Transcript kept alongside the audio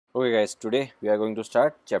Okay guys, today we are going to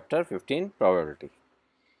start chapter 15 probability.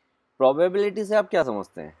 Probability से आप क्या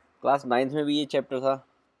समझते हैं? क्लास नाइन्थ में भी ये चैप्टर था।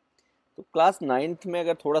 तो क्लास नाइन्थ में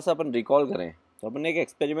अगर थोड़ा सा अपन रिकॉल करें तो अपन ने एक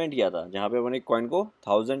एक्सपेरिमेंट किया था जहाँ पे अपन एक कॉइन को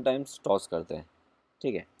 1000 टाइम्स टॉस करते हैं।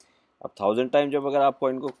 ठीक है, अब 1000 टाइम जब अगर आप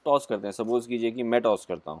कॉइन को टॉस करते हैं, सपोज कीजिए कि मैं टॉस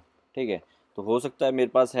करता हूँ, ठीक है, तो हो सकता है मेरे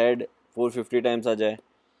पास हेड 450 टाइम्स आ जाए।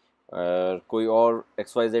 कोई और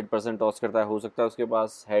XYZ पर्सन टॉस करता है, हो सकता है उसके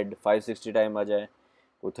पास हेड 560 टाइम आ जाए।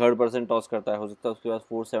 कोई थर्ड पर्सन टॉस करता है, हो सकता है उसके पास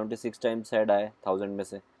 476 टाइम्स हेड आए 1000 में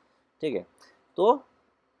से। ठीक है, तो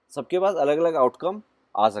सबके पास अलग अलग आउटकम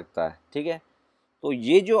आ सकता है। ठीक है, तो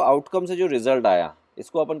ये जो आउटकम से जो रिजल्ट आया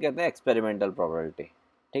इसको अपन कहते हैं एक्सपेरिमेंटल प्रोबेबिलिटी।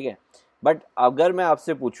 ठीक है, बट अगर मैं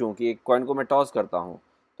आपसे पूछूं कि एक कॉइन को मैं टॉस करता हूं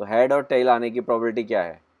तो हेड और टेल आने की प्रोबेबिलिटी क्या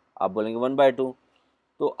है, आप बोलेंगे 1/2।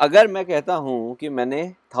 तो अगर मैं कहता हूँ कि मैंने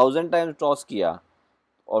 1000 टाइम्स टॉस किया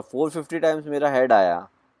और 450 टाइम्स मेरा हेड आया,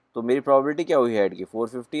 तो मेरी प्रोबेबिलिटी क्या हुई हेड की?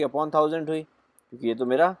 450/1000 हुई, क्योंकि ये तो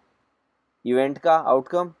मेरा इवेंट का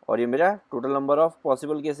आउटकम और ये मेरा total number of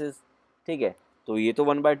possible cases. ठीक है, तो ये तो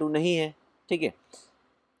 1/2 नहीं है। ठीक है,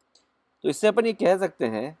 तो इससे अपन ये कह सकते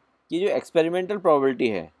हैं कि जो एक्सपेरिमेंटल प्रोबेबिलिटी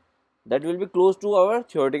है that will be close to our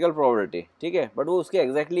theoretical probability. ठीक है, बट वो उसके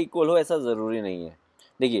एग्जैक्टली इक्वल हो ऐसा ज़रूरी नहीं है।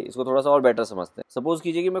 देखिए, इसको थोड़ा सा और बेटर समझते हैं। सपोज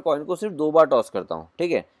कीजिए कि मैं कॉइन को सिर्फ 2 बार टॉस करता हूँ।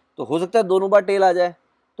 ठीक है, तो हो सकता है दोनों बार टेल आ जाए।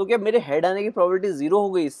 तो क्या मेरे हेड आने की प्रोबेबिलिटी ज़ीरो हो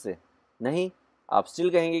गई इससे? नहीं, आप स्टिल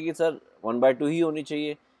कहेंगे कि सर 1/2 ही होनी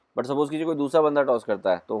चाहिए। बट सपोज कीजिए कोई दूसरा बंदा टॉस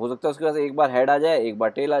करता है, तो हो सकता है उसके पास एक बार हेड आ जाए, एक बार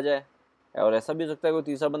टेल आ जाए। और ऐसा भी हो सकता है कोई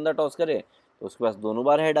तीसरा बंदा टॉस करे तो उसके पास दोनों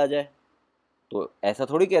बार हेड आ जाए। तो ऐसा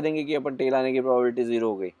थोड़ी कह देंगे कि अपन टेल आने की प्रोबेबिलिटी ज़ीरो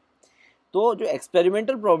हो गई। तो जो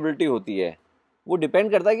एक्सपेरिमेंटल प्रोबेबिलिटी होती है वो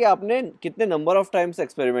डिपेंड करता है कि आपने कितने नंबर ऑफ टाइम्स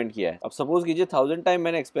एक्सपेरिमेंट किया है। अब सपोज कीजिए 1000 टाइम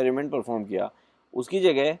मैंने एक्सपेरिमेंट परफॉर्म किया, उसकी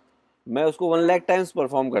जगह मैं उसको 1 लाख टाइम्स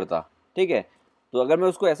परफॉर्म करता। ठीक है, तो अगर मैं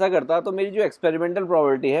उसको ऐसा करता तो मेरी जो एक्सपेरिमेंटल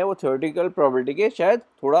प्रोबेबिलिटी है वो थ्योरेटिकल प्रोबेबिलिटी के शायद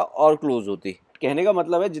थोड़ा और क्लोज होती। कहने का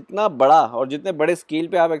मतलब है जितना बड़ा और जितने बड़े स्केल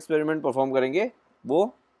पे आप एक्सपेरिमेंट परफॉर्म करेंगे वो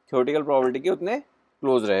थ्योरेटिकल प्रोबेबिलिटी के उतने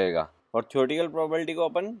क्लोज रहेगा। और थ्योरेटिकल प्रोबेबिलिटी को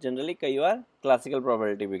अपन जनरली कई बार क्लासिकल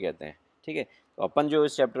प्रोबेबिलिटी भी कहते हैं। ठीक है, तो अपन जो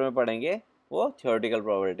इस चैप्टर में पढ़ेंगे वो थ्योरेटिकल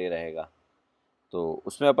प्रोबेबिलिटी रहेगा। तो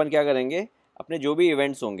उसमें अपन क्या करेंगे, अपने जो भी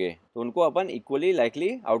इवेंट्स होंगे तो उनको अपन इक्वली लाइकली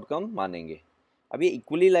आउटकम मानेंगे। अब ये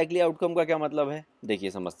इक्वली लाइकली आउटकम का क्या मतलब है, देखिए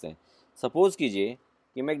समझते हैं। सपोज कीजिए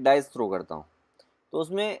कि मैं एक डाइस थ्रो करता हूँ, तो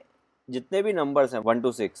उसमें जितने भी नंबर्स हैं 1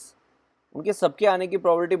 to 6, उनके सबके आने की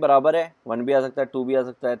प्रोबेबिलिटी बराबर है। 1 भी आ सकता है, 2 भी आ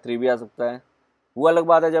सकता है, 3 भी आ सकता है। वो अलग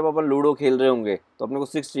बात है जब अपन लूडो खेल रहे होंगे तो अपने को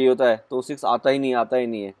 6 चाहिए होता है, तो 6 आता ही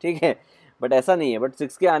नहीं है। ठीक है, बट ऐसा नहीं है, बट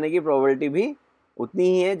 6 के आने की प्रोबेबिलिटी भी उतनी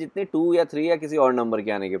ही है जितनी 2 या 3 या किसी और नंबर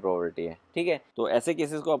के आने की प्रोबेबिलिटी है। ठीक है, तो ऐसे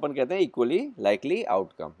केसेस को अपन कहते हैं इक्वली लाइकली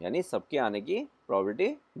आउटकम, यानी सबके आने की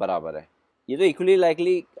प्रोबेबिलिटी बराबर है। ये तो इक्वली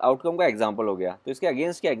लाइकली आउटकम का एग्जाम्पल हो गया। तो इसके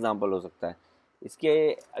अगेंस्ट क्या एग्जाम्पल हो सकता है? इसके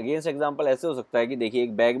अगेंस्ट एग्जाम्पल ऐसे हो सकता है कि देखिए,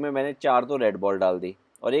 एक बैग में मैंने 4 तो रेड बॉल डाल दी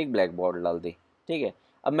और एक ब्लैक बॉल डाल दी। ठीक है,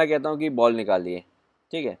 अब मैं कहता हूँ कि बॉल निकालिए।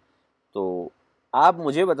 ठीक है, तो आप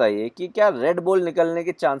मुझे बताइए कि क्या रेड बॉल निकलने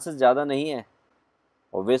के चांसेस ज़्यादा नहीं है?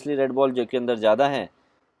 ऑब्वियसली रेड बॉल जो के अंदर ज़्यादा है,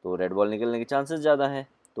 तो रेड बॉल निकलने के चांसेस ज़्यादा हैं।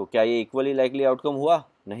 तो क्या ये इक्वली लाइकली आउटकम हुआ?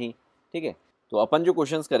 नहीं। ठीक है, तो अपन जो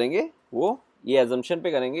क्वेश्चंस करेंगे वो ये एजम्पशन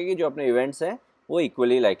पे करेंगे कि जो अपने इवेंट्स हैं वो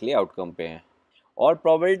इक्वली लाइकली आउटकम पे हैं। और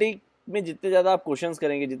प्रोबेबिलिटी में जितने ज़्यादा आप क्वेश्चंस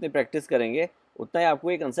करेंगे, जितनी प्रैक्टिस करेंगे, उतना ही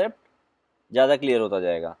आपको ये कंसेप्ट ज़्यादा क्लियर होता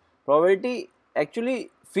जाएगा। प्रोबेबिलिटी एक्चुअली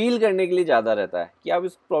फील करने के लिए ज़्यादा रहता है कि आप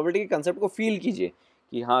इस प्रोबेबिलिटी के कंसेप्ट को फील कीजिए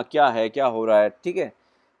कि हाँ क्या है, क्या हो रहा है। ठीक है,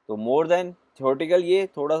 तो मोर देन थ्योरेटिकल ये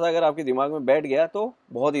थोड़ा सा अगर आपके दिमाग में बैठ गया तो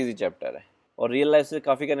बहुत ईजी चैप्टर है और रियल लाइफ से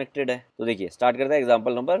काफ़ी कनेक्टेड है। तो देखिए, स्टार्ट करते हैं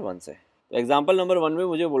एग्जाम्पल नंबर 1 से। तो एग्जाम्पल नंबर 1 में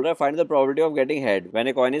मुझे बोल रहा है find the probability of getting head when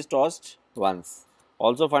a coin is tossed once,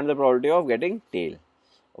 also find the probability of getting tail.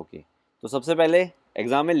 Okay, तो सबसे पहले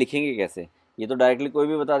एग्जाम में लिखेंगे कैसे? ये तो डायरेक्टली कोई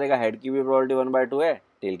भी बता देगा, हेड की भी प्रोबेबिलिटी 1/2 है,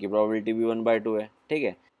 टेल की प्रोबेबिलिटी भी 1/2 है। ठीक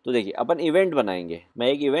है, तो देखिए अपन इवेंट बनाएंगे। मैं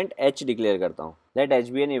एक इवेंट एच डिक्लेयर करता हूँ, that H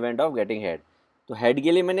B an event of getting head. तो हेड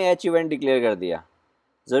के लिए मैंने एच इवेंट डिक्लेयर कर दिया।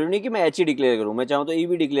 ज़रूरी नहीं कि मैं एच ही डिक्लेयर करूँ, मैं चाहूँ तो ई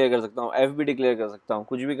भी डिक्लेयर कर सकता हूँ, एफ भी डिक्लेयर कर सकता हूँ,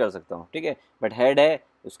 कुछ भी कर सकता हूँ। ठीक है, बट हेड है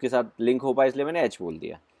उसके साथ लिंक हो पाए इसलिए मैंने एच बोल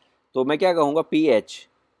दिया। तो मैं क्या कहूँगा, पी एच।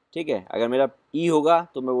 ठीक है, अगर मेरा ई होगा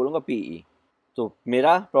तो मैं बोलूँगा पी ई। तो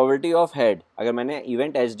मेरा प्रोबेबिलिटी ऑफ हेड, अगर मैंने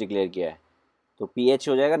इवेंट एच डिक्लेयर किया है, तो पी एच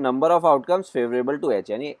हो जाएगा number of outcomes favourable to H,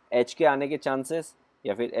 यानी एच के आने के चांसेस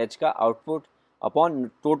या फिर एच का output upon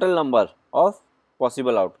total number of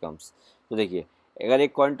possible outcomes. तो देखिए, अगर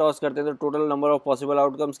एक कॉइन टॉस करते हैं तो total number of possible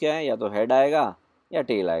outcomes क्या है, या तो हेड आएगा या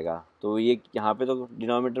टेल आएगा। तो ये यहाँ पे तो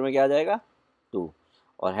डिनोमिनेटर में क्या आ जाएगा, 2।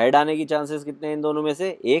 और हेड आने की चांसेस कितने हैं इन दोनों में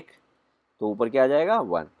से, 1, तो ऊपर क्या आ जाएगा,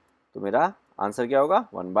 1। तो मेरा आंसर क्या होगा,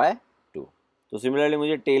 1/2। तो सिमिलरली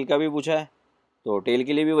मुझे टेल का भी पूछा है, तो टेल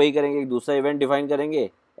के लिए भी वही करेंगे, एक दूसरा इवेंट डिफाइन करेंगे।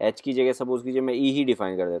 एच की जगह सपोज कीजिए मैं ई ही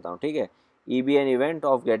डिफाइन कर देता हूँ, ठीक है, E B an event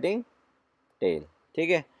of getting tail, ठीक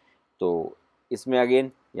है। तो इसमें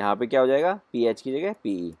अगेन यहाँ पे क्या हो जाएगा, पी एच की जगह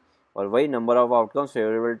पी ई, और वही number of outcomes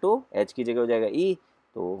favourable to H की जगह हो जाएगा ई,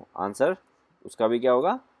 तो आंसर उसका भी क्या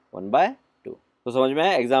होगा 1/2। तो समझ में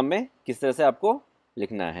आया एग्जाम में किस तरह से आपको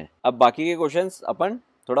लिखना है। अब बाकी के क्वेश्चंस अपन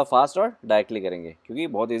थोड़ा फास्ट और डायरेक्टली करेंगे क्योंकि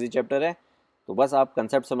बहुत इजी चैप्टर है, तो बस आप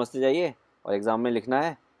कंसेप्ट समझते जाइए और एग्ज़ाम में लिखना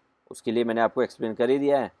है, उसके लिए मैंने आपको एक्सप्लेन कर ही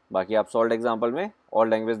दिया है। बाकी आप सॉल्व एग्जाम्पल में और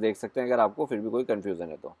लैंग्वेज देख सकते हैं अगर आपको फिर भी कोई कन्फ्यूज़न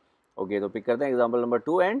है तो। ओके, तो पिक करते हैं एग्जाम्पल नंबर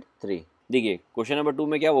 2 एंड 3। देखिए क्वेश्चन नंबर 2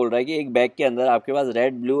 में क्या बोल रहा है कि एक बैग के अंदर आपके पास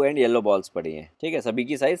red, blue and yellow balls पड़ी हैं, ठीक है, सभी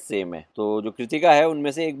की साइज सेम है। तो जो कृतिका है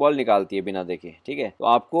उनमें से एक बॉल निकालती है बिना देखे, ठीक है। तो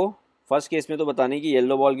आपको फर्स्ट केस में तो बतानी कि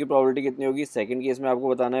येलो बॉल की प्रोबेबिलिटी कितनी होगी, सेकंड केस में आपको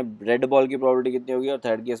बताना है रेड बॉल की प्रोबेबिलिटी कितनी होगी, और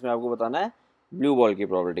थर्ड केस में आपको बताना है ब्लू बॉल की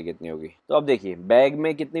प्रोबेबिलिटी कितनी होगी। तो अब देखिए बैग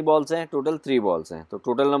में कितनी बॉल्स हैं, टोटल 3 बॉल्स हैं, तो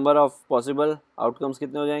total number of possible outcomes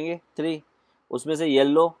कितने हो जाएंगे 3। उसमें से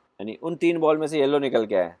येलो यानी उन 3 बॉल में से येलो निकल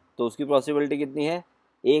के आए तो उसकी पॉसिबिलिटी कितनी है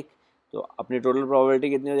 1, तो अपनी टोटल प्रोबेबिलिटी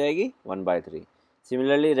कितनी हो जाएगी 1/3।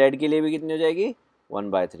 सिमिलरली रेड के लिए भी कितनी हो जाएगी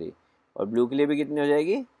 1/3, और ब्लू के लिए भी कितनी हो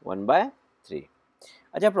जाएगी 1/3।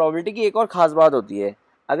 अच्छा, प्रोबेबिलिटी की एक और ख़ास बात होती है,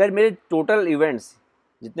 अगर मेरे टोटल इवेंट्स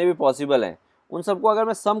जितने भी पॉसिबल हैं उन सबको अगर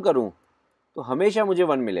मैं सम करूं तो हमेशा मुझे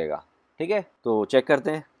 1 मिलेगा, ठीक है। तो चेक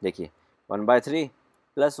करते हैं, देखिए 1/3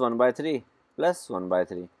 + 1/3 +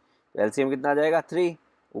 1/3, तो एलसीएम कितना आ जाएगा 3,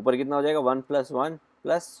 ऊपर कितना हो जाएगा 1 + 1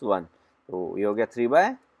 + 1, तो ये हो गया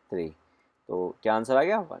 3/3। तो क्या आंसर आ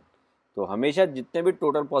गया 1। तो हमेशा जितने भी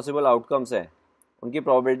टोटल पॉसिबल आउटकम्स हैं उनकी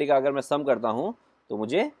प्रोबेबिलिटी का अगर मैं सम करता हूँ तो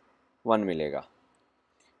मुझे 1 मिलेगा।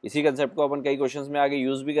 इसी कंसेप्ट को अपन कई क्वेश्चंस में आगे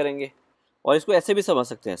यूज़ भी करेंगे, और इसको ऐसे भी समझ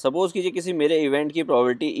सकते हैं। सपोज़ कीजिए किसी मेरे इवेंट की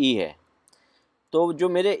प्रोबेबिलिटी ई है, तो जो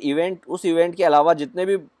मेरे इवेंट उस इवेंट के अलावा जितने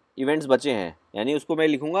भी इवेंट्स बचे हैं यानी उसको मैं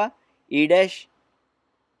लिखूँगा ई डैश,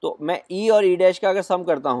 तो मैं ई और ई डैश का अगर सम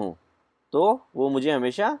करता हूँ तो वो मुझे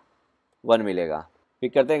हमेशा 1 मिलेगा।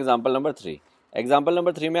 पिक करते हैं एग्जाम्पल नंबर 3। एग्जाम्पल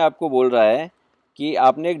नंबर 3 में आपको बोल रहा है कि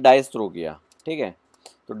आपने एक डाइस थ्रो किया, ठीक है।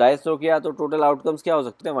 तो डाइस थ्रो किया तो टोटल आउटकम्स क्या हो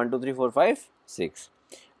सकते हैं 1 2 3 4 5 6।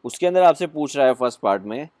 उसके अंदर आपसे पूछ रहा है फर्स्ट पार्ट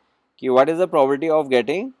में कि what is the probability of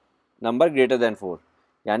getting number greater than 4,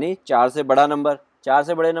 यानी 4 से बड़ा नंबर। 4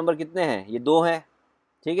 से बड़े नंबर कितने हैं, ये 2 हैं,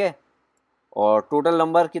 ठीक है, और टोटल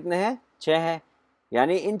नंबर कितने हैं 6 हैं,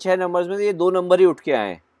 यानी इन 6 नंबर्स में से ये 2 नंबर ही उठ के आए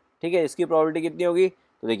हैं, ठीक है। इसकी प्रोबेबिलिटी कितनी होगी,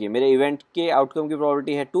 तो देखिए मेरे इवेंट के आउटकम की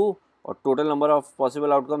प्रोबेबिलिटी है 2 और total number of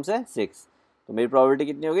possible outcomes है 6, तो मेरी प्रोबेबिलिटी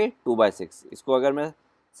कितनी होगी 2/6। इसको अगर मैं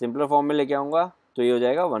सिंपलर फॉर्म में लेके आऊँगा तो ये हो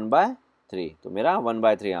जाएगा 1/3, तो मेरा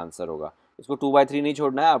 1/3 आंसर होगा। इसको 2/3 नहीं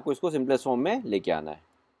छोड़ना है, आपको इसको सिंपलेस्ट फॉर्म में लेके आना है,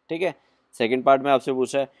 ठीक है। सेकंड पार्ट में आपसे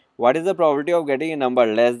पूछा है what is the probability of getting a number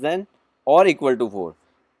less than और इक्वल टू 4,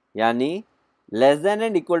 यानी less than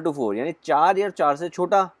and equal to 4 यानी 4 या 4 से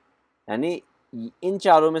छोटा, यानी इन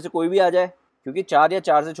चारों में से कोई भी आ जाए, क्योंकि 4 या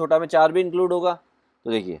 4 से छोटा में 4 भी इंक्लूड होगा।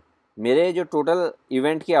 तो देखिए मेरे जो टोटल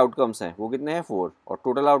इवेंट के आउटकम्स हैं वो कितने हैं 4 और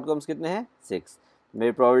टोटल आउटकम्स कितने हैं 6,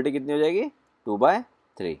 मेरी प्रोबेबिलिटी कितनी हो जाएगी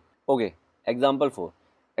 2/3। Okay, example 4।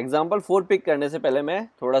 एग्जाम्पल 4 पिक करने से पहले मैं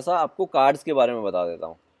थोड़ा सा आपको कार्ड्स के बारे में बता देता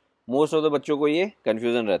हूँ। मोस्ट ऑफ द बच्चों को ये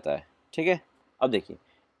कन्फ्यूज़न रहता है, ठीक है। अब देखिए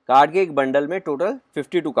कार्ड के एक बंडल में टोटल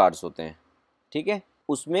 52 कार्ड्स होते हैं, ठीक है।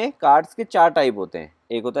 उसमें कार्ड्स के 4 टाइप होते हैं,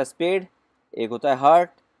 एक होता है स्पेड, एक होता है हार्ट,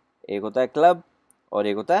 एक होता है क्लब और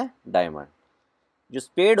एक होता है डायमंड। जो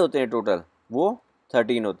स्पेड होते हैं टोटल वो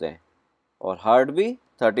 13 होते हैं, और हार्ट भी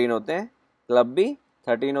 13 होते हैं, क्लब भी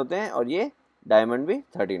 13 होते हैं, और ये डायमंड भी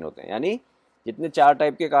 13 होते हैं, यानी जितने 4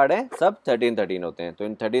 टाइप के कार्ड हैं सब 13 होते हैं। तो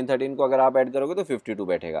इन 13 को अगर आप ऐड करोगे तो 52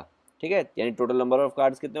 बैठेगा, ठीक है, यानी टोटल नंबर ऑफ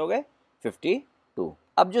कार्ड्स कितने हो गए 52।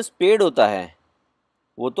 अब जो स्पेड होता है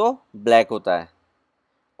वो तो ब्लैक होता है,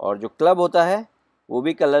 और जो क्लब होता है वो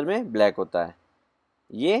भी कलर में ब्लैक होता है,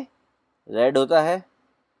 ये रेड होता है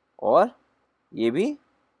और ये भी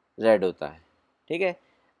रेड होता है, ठीक है।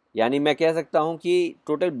 यानी मैं कह सकता हूँ कि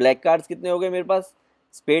टोटल ब्लैक कार्ड्स कितने हो गए मेरे पास,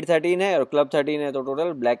 स्पेड 13 है और क्लब 13 है, तो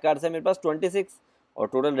टोटल ब्लैक कार्ड्स है मेरे पास 26, और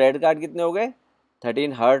टोटल रेड कार्ड कितने हो गए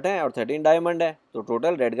 13 हार्ट है और 13 डायमंड है, तो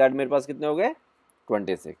टोटल रेड कार्ड मेरे पास कितने हो गए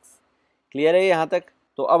 26। क्लियर है यहाँ तक।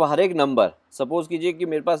 तो अब हर एक नंबर, सपोज कीजिए कि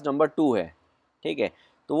मेरे पास नंबर 2 है, ठीक है,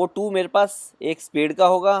 तो वो 2 मेरे पास एक स्पेड का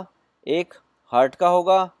होगा, एक हार्ट का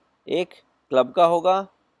होगा, एक क्लब का होगा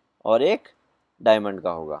और एक डायमंड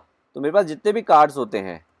का होगा। तो मेरे पास जितने भी कार्ड्स होते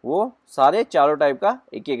हैं वो सारे चारों टाइप का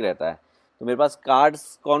एक एक रहता है। तो मेरे पास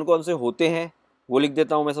कार्ड्स कौन कौन से होते हैं वो लिख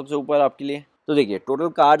देता हूँ मैं सबसे ऊपर आपके लिए। तो देखिए टोटल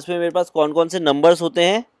कार्ड्स में मेरे पास कौन कौन से नंबर्स होते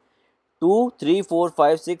हैं 2 3 4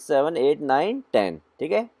 5 6 7 8 9 10,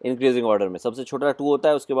 ठीक है, इंक्रीजिंग ऑर्डर में। सबसे छोटा 2 होता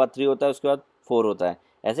है, उसके बाद 3 होता है, उसके बाद 4 होता है,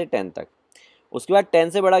 ऐसे 10 तक। उसके बाद 10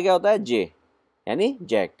 से बड़ा क्या होता है, जे यानी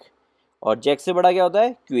जैक, और जैक से बड़ा क्या होता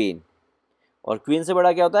है, क्वीन, और क्वीन से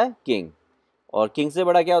बड़ा क्या होता है, किंग, और किंग से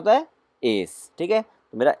बड़ा क्या होता है, एस। ठीक है,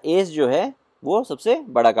 तो मेरा एस जो है वो सबसे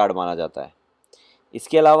बड़ा कार्ड माना जाता है।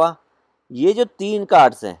 इसके अलावा ये जो 3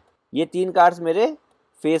 कार्ड्स हैं, ये 3 कार्ड्स मेरे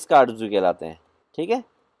फेस कार्ड्स भी कहलाते हैं। ठीक है,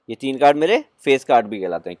 ये 3 कार्ड मेरे फेस कार्ड भी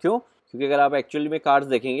कहलाते हैं। क्यों? क्योंकि अगर आप एक्चुअली में कार्ड्स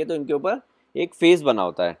देखेंगे तो इनके ऊपर एक फेस बना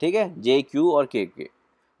होता है। ठीक है, जे, क्यू और के,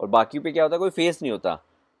 और बाकी पे क्या होता है, कोई फेस नहीं होता।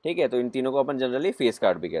 ठीक है, तो इन तीनों को अपन जनरली फेस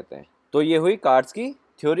कार्ड भी कहते हैं। तो ये हुई कार्ड्स की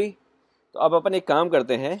थ्योरी। तो अब अपन एक काम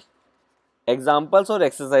करते हैं, एग्जाम्पल्स और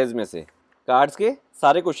एक्सरसाइज में से कार्ड्स के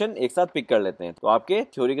सारे क्वेश्चन एक साथ पिक कर लेते हैं, तो आपके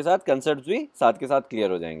थ्योरी के साथ कंसेप्ट भी साथ के साथ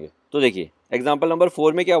क्लियर हो जाएंगे। तो देखिए एग्जाम्पल नंबर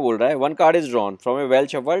 4 में क्या बोल रहा है, 1 card is drawn from A well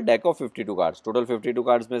shuffled deck of 52 cards, total 52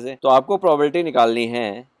 cards में से। तो आपको प्रोबेबिलिटी निकालनी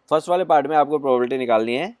है, फर्स्ट वाले पार्ट में आपको प्रोबेबिलिटी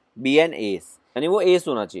निकालनी है बी एन एस, यानी वो एस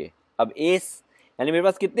होना चाहिए। अब एस यानी मेरे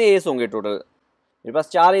पास कितने एस होंगे टोटल, मेरे पास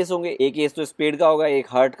 4 एस होंगे। एक एस तो स्पेड का होगा, एक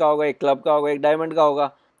हार्ट का होगा, एक क्लब का होगा, एक डायमंड का होगा।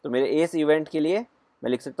 तो मेरे एस इवेंट के लिए मैं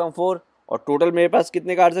लिख सकता हूँ 4, और टोटल मेरे पास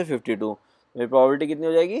कितने कार्ड्स है, 52। मेरी प्रोबेबिलिटी कितनी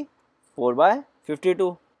हो जाएगी,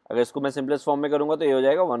 4/52। अगर इसको मैं सिंपलेस्ट फॉर्म में करूँगा तो ये हो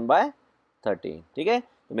जाएगा 1/13। ठीक है,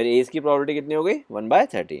 तो मेरी एस की प्रोबेबिलिटी कितनी हो गई,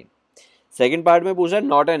 1/13। सेकेंड पार्ट में पूछ रहा है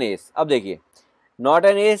नॉट एन एस। अब देखिए नॉट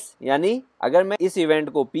एन एस यानी अगर मैं इस इवेंट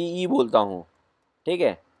को पी ई बोलता हूँ, ठीक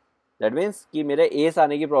है, दैट मीन्स कि मेरे एस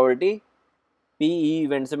आने की प्रोबेबिलिटी पी ई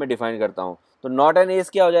इवेंट से मैं डिफाइन करता हूँ। तो नॉट एन एस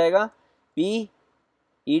क्या हो जाएगा, पी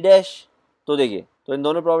ई डैश। तो देखिए तो इन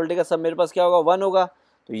दोनों प्रोबेबिलिटी का सब मेरे पास क्या होगा, 1 होगा।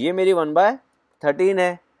 तो ये मेरी 1/13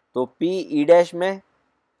 है। तो पी ई डैश में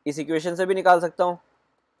इस इक्वेशन से भी निकाल सकता हूँ।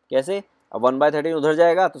 कैसे, अब 1/13 उधर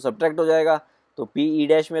जाएगा तो सब्ट्रैक्ट हो जाएगा, तो पी ई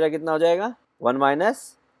डैश मेरा कितना हो जाएगा, 1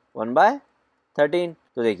 - 1/13।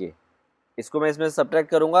 तो देखिए इसको मैं इसमें से सब्ट्रैक्ट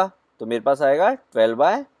करूँगा तो मेरे पास आएगा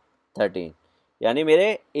 12/13, यानी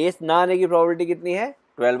मेरे एस ना आने की प्रोबेबिलिटी कितनी है,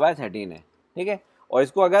 12/13 है। ठीक है, और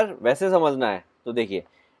इसको अगर वैसे समझना है तो देखिए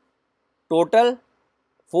टोटल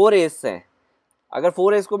 4 एस हैं, अगर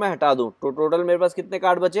 4 एस को मैं हटा दूं तो टोटल मेरे पास कितने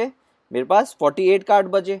कार्ड बचे, मेरे पास 48 कार्ड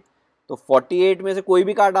बचे। तो 48 में से कोई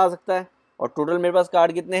भी कार्ड आ सकता है, और टोटल मेरे पास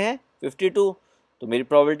कार्ड कितने हैं, 52। तो मेरी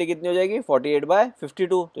प्रोबेबिलिटी कितनी हो जाएगी,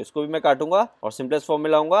 48/52। तो इसको भी मैं काटूंगा और सिंपलेस्ट फॉर्म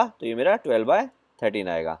में लाऊंगा तो ये मेरा 12/13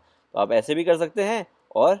 आएगा। तो आप ऐसे भी कर सकते हैं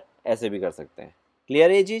और ऐसे भी कर सकते हैं।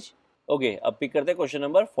 क्लियर है ये चीज़? ओके, अब पिक करते हैं क्वेश्चन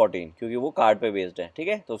नंबर 14, क्योंकि वो कार्ड पे बेस्ड है। ठीक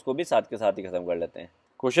है, तो उसको भी साथ के साथ ही खत्म कर लेते हैं।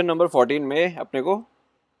 क्वेश्चन नंबर 14 में अपने को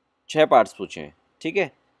 6 पार्ट्स पूछे हैं। ठीक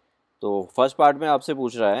है, तो फर्स्ट पार्ट में आपसे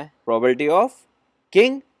पूछ रहा है probability of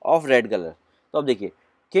king of red colour. तो अब देखिए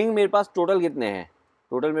किंग मेरे पास टोटल कितने हैं,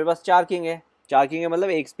 टोटल मेरे पास 4 किंग है। 4 किंग है मतलब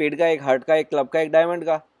एक स्पेड का, एक हार्ट का, एक क्लब का, एक डायमंड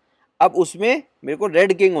का। अब उसमें मेरे को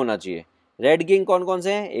रेड किंग होना चाहिए। रेड किंग कौन कौन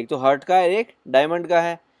से हैं, एक तो हार्ट का है, एक डायमंड का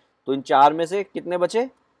है। तो इन 4 में से कितने बचे,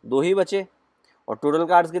 2 ही बचे। और टोटल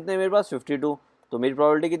कार्ड्स कितने हैं मेरे पास, 52। तो मेरी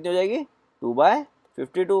प्रोबेबिलिटी कितनी हो जाएगी,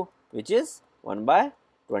 2/52 विच इज़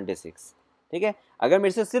 1/26। ठीक है, अगर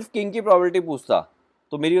मेरे से सिर्फ किंग की प्रोबेबिलिटी पूछता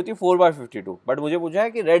तो मेरी होती 4/52, बट मुझे पूछा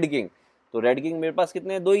है कि रेड किंग, तो रेड किंग मेरे पास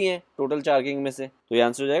कितने हैं, 2 ही हैं टोटल 4 किंग में से। तो ये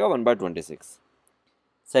आंसर हो जाएगा 1/26।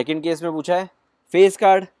 सेकंड केस में पूछा है फेस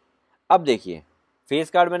कार्ड। अब देखिए फेस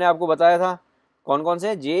कार्ड मैंने आपको बताया था कौन कौन से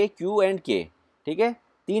हैं, जे, क्यू एंड के। ठीक है,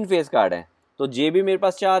 3 फेस कार्ड हैं। तो जे भी मेरे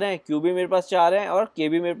पास 4 हैं, क्यू भी मेरे पास 4 हैं, और के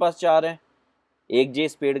भी मेरे पास 4 हैं। एक जे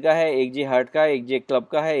स्पेड का है, एक जे हार्ट का है, एक जे क्लब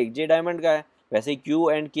का है, एक जे डायमंड का है। वैसे ही क्यू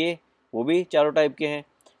एंड के वो भी चारों टाइप के हैं।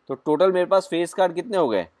 तो टोटल मेरे पास फेस कार्ड कितने हो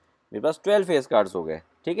गए, मेरे पास 12 फेस कार्ड्स हो गए।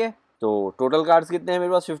 ठीक है, तो टोटल कार्ड्स कितने हैं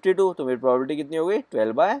मेरे पास, 52। तो मेरी प्रोबेबिलिटी कितनी हो गई,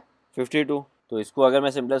 12/52। तो इसको अगर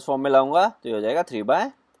मैं सिंपलेस्ट फॉर्म में लाऊंगा तो ये हो जाएगा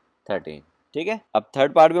 3/13। ठीक है, अब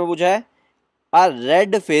थर्ड पार्ट में पूछा है आ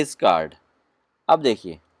रेड फेस कार्ड। अब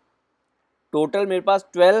देखिए टोटल मेरे पास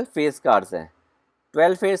 12 फेस कार्ड्स हैं।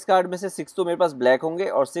 12 फेस कार्ड में से 6 तो मेरे पास ब्लैक होंगे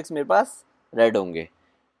और 6 मेरे पास रेड होंगे।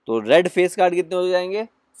 तो रेड फेस कार्ड कितने हो जाएंगे,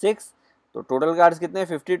 6। तो टोटल कार्ड्स कितने हैं,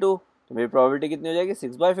 52। तो मेरी प्रोबेबिलिटी कितनी हो जाएगी,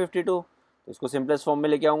 6/52। तो इसको सिंपलेस्ट फॉर्म में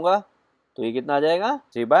लेके आऊँगा तो ये कितना आ जाएगा,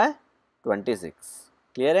 3/26।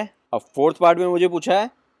 क्लियर है? अब फोर्थ पार्ट में मुझे पूछा है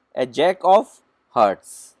ए जैक ऑफ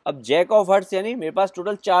हार्ट्स। अब जैक ऑफ हार्ट्स यानी मेरे पास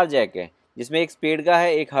टोटल 4 जैक है, जिसमें एक स्पेड का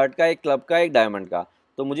है, एक हार्ट का, एक क्लब का, एक डायमंड का।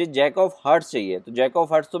 तो मुझे जैक ऑफ हार्ट्स चाहिए। तो जैक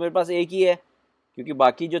ऑफ हार्ट्स तो मेरे पास एक ही है, क्योंकि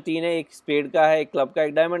बाकी जो 3 है, एक स्पेड का है, एक क्लब का,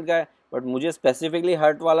 एक डायमंड का है, बट मुझे स्पेसिफिकली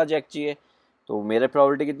हार्ट वाला जैक चाहिए। तो मेरे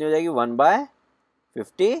प्रोबेबिलिटी कितनी हो जाएगी,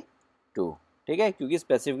 1/52। ठीक है, क्योंकि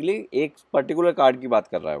स्पेसिफिकली एक पर्टिकुलर कार्ड की बात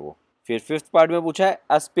कर रहा है वो। फिर फिफ्थ पार्ट में पूछा है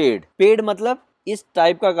अ स्पेड। स्पेड मतलब इस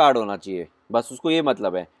टाइप का कार्ड होना चाहिए, बस उसको ये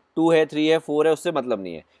मतलब है। 2 है, 3 है, 4 है, उससे मतलब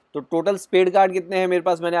नहीं है। तो टोटल स्पेड कार्ड कितने हैं मेरे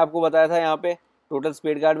पास, मैंने आपको बताया था यहाँ पे टोटल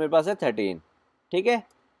स्पेड कार्ड मेरे पास है 13। ठीक है,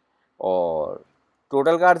 और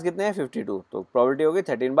टोटल कार्ड्स कितने हैं 52, तो प्रोबेबिलिटी होगी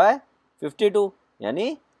 13/52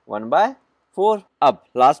 यानी 1/4। अब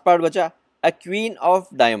लास्ट पार्ट बचा अ क्वीन ऑफ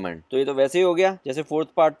डायमंड, तो ये तो वैसे ही हो गया जैसे फोर्थ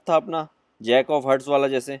पार्ट था अपना जैक ऑफ हर्ट्स वाला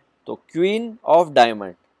जैसे। तो क्वीन ऑफ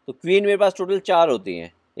डायमंड, तो क्वीन मेरे पास टोटल 4 होती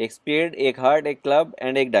हैं, एक स्पेड, एक हार्ट, एक क्लब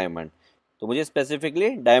एंड एक डायमंड। तो मुझे स्पेसिफिकली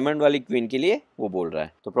डायमंड वाली क्वीन के लिए वो बोल रहा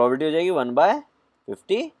है, तो प्रोबेबिलिटी हो जाएगी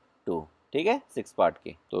 1/52। ठीक है, 6 पार्ट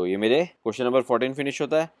की। तो ये मेरे क्वेश्चन नंबर 14 फिनिश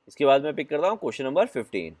होता है। इसके बाद मैं पिक करता हूँ क्वेश्चन नंबर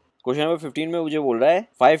 15। क्वेश्चन नंबर 15 में मुझे बोल रहा है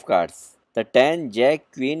 5 cards the 10 Jack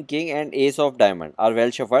queen king and S of diamond are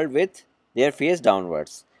well shuffled with their face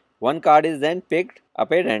downwards, one card is then picked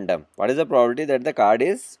up at random, what is the probability that the card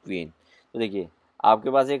is queen. तो देखिए आपके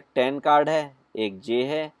पास एक 10 card है, एक जे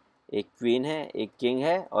है, एक queen है, एक किंग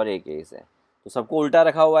है और एक एस है, तो सबको उल्टा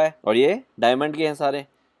रखा हुआ है और ये डायमंड के हैं सारे।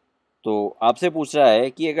 तो आपसे पूछ रहा है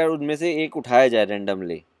कि अगर उनमें से एक उठाया जाए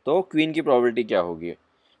रैंडमली तो क्वीन की प्रोबेबिलिटी क्या होगी।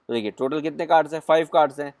 तो देखिए टोटल कितने कार्ड्स हैं, 5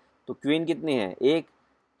 कार्ड्स हैं, तो क्वीन कितनी है, एक,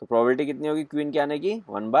 तो प्रोबेबिलिटी कितनी होगी क्वीन के आने की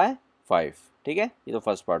 1/5। ठीक है, ये तो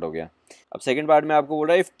फर्स्ट पार्ट हो गया। अब सेकंड पार्ट में आपको बोल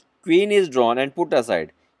रहा है if queen is drawn and put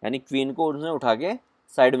aside, यानी क्वीन को उसने उठा के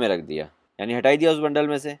साइड में रख दिया, यानी हटाई दिया उस बंडल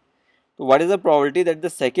में से, तो what is the probability that the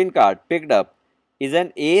second card picked up is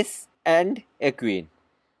an S and A queen.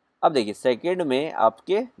 अब देखिए सेकंड में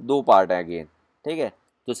आपके 2 पार्ट हैं अगेन। ठीक है,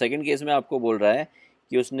 तो सेकंड केस में आपको बोल रहा है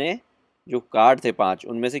कि उसने जो कार्ड थे 5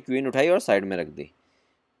 उनमें से क्वीन उठाई और साइड में रख दी।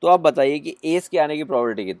 तो आप बताइए कि एस के आने की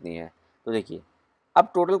प्रोबेबिलिटी कितनी है। तो देखिए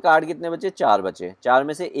अब टोटल कार्ड कितने बचे, 4 बचे, 4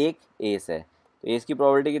 में से एक एस है, तो एस की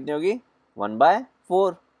प्रोबेबिलिटी कितनी होगी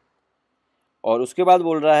 1/4। और उसके बाद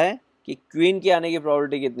बोल रहा है कि क्वीन के आने की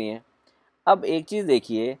प्रोबेबिलिटी कितनी है। अब एक चीज़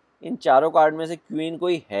देखिए, इन चारों कार्ड में से क्वीन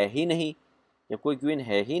कोई है ही नहीं। जब कोई क्वीन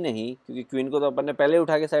है ही नहीं, क्योंकि क्वीन को तो अपन ने पहले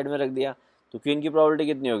उठा के साइड में रख दिया, तो क्वीन की प्रोबेबिलिटी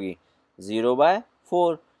कितनी होगी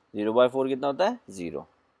 0/4। 0/4 कितना होता है 0।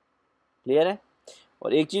 क्लियर है।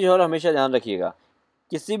 और एक चीज़ और हमेशा ध्यान रखिएगा,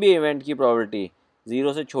 किसी भी इवेंट की प्रोबेबिलिटी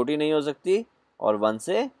 0 से छोटी नहीं हो सकती और 1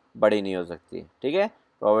 से बड़ी नहीं हो सकती। ठीक है,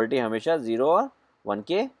 प्रोबेबिलिटी हमेशा 0 और 1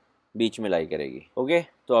 के बीच में लाई करेगी। ओके,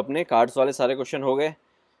 तो अपने कार्ड्स वाले सारे क्वेश्चन हो गए।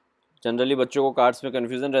 जनरली बच्चों को कार्ड्स में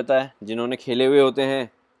कन्फ्यूज़न रहता है, जिन्होंने खेले हुए होते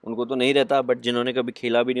हैं उनको तो नहीं रहता, बट जिन्होंने कभी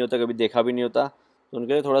खेला भी नहीं होता, कभी देखा भी नहीं होता, तो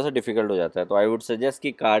उनके लिए थोड़ा सा डिफिकल्ट हो जाता है। तो आई वुड सजेस्ट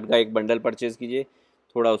कि कार्ड का एक बंडल परचेज़ कीजिए,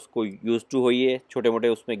 थोड़ा उसको यूज टू होइए, छोटे मोटे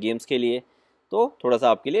उसमें गेम्स खेलिए, तो थोड़ा सा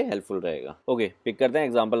आपके लिए हेल्पफुल रहेगा। ओके, पिक करते हैं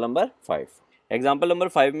एग्जाम्पल नंबर 5। एग्जाम्पल नंबर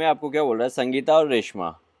 5 में आपको क्या बोल रहा है, संगीता और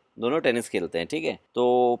रेशमा दोनों टेनिस खेलते हैं। ठीक है,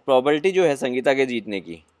 तो प्रोबेबिलिटी जो है संगीता के जीतने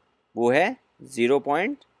की वो है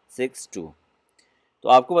 0.62। तो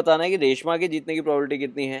आपको बताना है कि रेशमा के जीतने की प्रोबेबिलिटी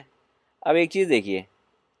कितनी है। अब एक चीज़ देखिए,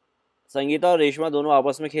 संगीता और रेशमा दोनों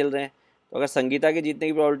आपस में खेल रहे हैं, तो अगर संगीता के जीतने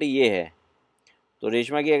की प्रोबेबिलिटी ये है तो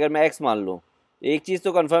रेशमा की अगर मैं x मान लूँ, तो एक चीज़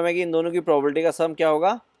तो कंफर्म है कि इन दोनों की प्रोबेबिलिटी का सम क्या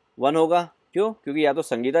होगा 1 होगा। क्यों, क्योंकि या तो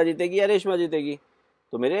संगीता जीतेगी या रेशमा जीतेगी,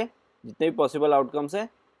 तो मेरे जितने भी पॉसिबल आउटकम्स हैं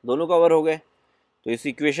दोनों कवर हो गए। तो इस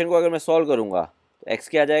इक्वेशन को अगर मैं सॉल्व करूँगा तो x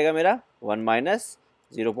क्या आ जाएगा मेरा 1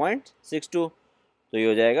 - 0.62, तो ये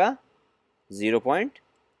हो जाएगा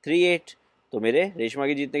 0.38। तो मेरे रेशमा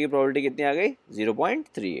की जीतने की प्रोबेबिलिटी कितनी आ गई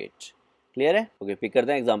 0.38। क्लियर है। ओके, पिक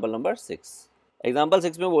करते हैं एग्जाम्पल नंबर 6। एग्जाम्पल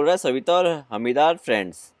 6 में बोल रहा है सविता और Hamida are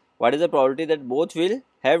friends, what is the probability that both will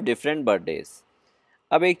have different birthdays.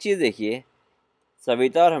 अब एक चीज़ देखिए,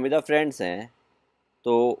 सविता और हमीदा फ्रेंड्स हैं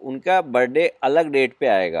तो उनका बर्थडे अलग डेट पे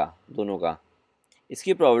आएगा दोनों का,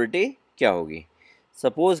 इसकी प्रोबेबिलिटी क्या होगी।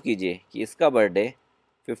 सपोज़ कीजिए कि इसका बर्थडे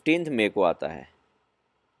 15 मई को आता है।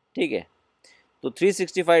 ठीक है, तो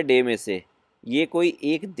 365 डे में से ये कोई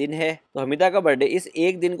एक दिन है, तो हमीदा का बर्थडे इस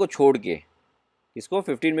एक दिन को छोड़ के, इसको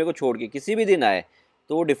 15 मई को छोड़ के किसी भी दिन आए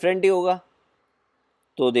तो वो डिफरेंट ही होगा।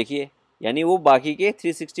 तो देखिए, यानी वो बाकी के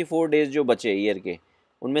 364 डेज जो बचे ईयर के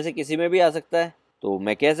उनमें से किसी में भी आ सकता है। तो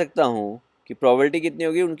मैं कह सकता हूँ कि प्रोबेबिलिटी कितनी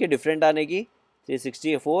होगी उनके डिफरेंट आने की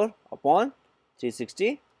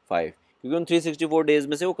 364/365, क्योंकि उन 364 डेज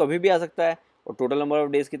में से वो कभी भी आ सकता है और टोटल नंबर ऑफ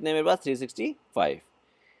डेज कितने हैं मेरे पास 365।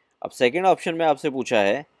 अब सेकेंड ऑप्शन में आपसे पूछा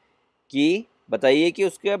है कि बताइए कि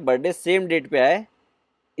उसके बर्थडे सेम डेट पे आए,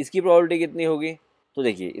 इसकी प्रोबेबिलिटी कितनी होगी। तो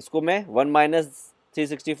देखिए, इसको मैं 1 -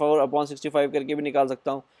 364/65 करके भी निकाल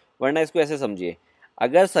सकता हूँ, वरना इसको ऐसे समझिए,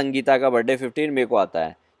 अगर संगीता का बर्थडे 15 मई को आता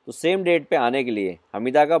है तो सेम डेट पे आने के लिए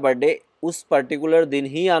हमीदा का बर्थडे उस पर्टिकुलर दिन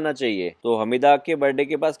ही आना चाहिए। तो हमीदा के बर्थडे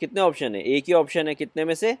के पास कितने ऑप्शन है, एक ही ऑप्शन है, कितने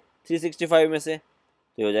में से 365 में से,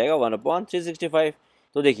 तो हो जाएगा 1/365।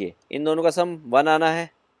 तो देखिए इन दोनों का सम 1 आना है,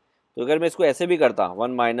 तो अगर मैं इसको ऐसे भी करता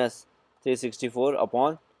 1 -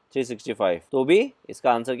 364/365 तो भी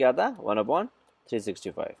इसका आंसर क्या आता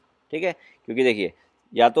 1/365। ठीक है, क्योंकि देखिए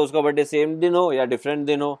या तो उसका बर्थडे सेम दिन हो या डिफरेंट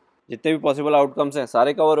दिन हो, जितने भी पॉसिबल आउटकम्स हैं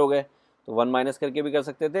सारे कवर हो गए। तो 1 माइनस करके भी कर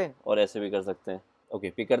सकते थे और ऐसे भी कर सकते हैं। ओके,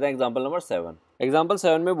 पिक करते हैं एग्जाम्पल नंबर 7। एग्जाम्पल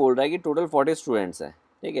 7 में बोल रहा है कि टोटल 40 स्टूडेंट्स हैं,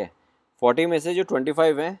 ठीक है। 40 में से जो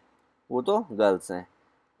 25 हैं वो तो गर्ल्स हैं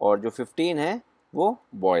और जो 15 हैं वो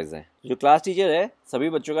बॉयज़ हैं। जो क्लास टीचर है सभी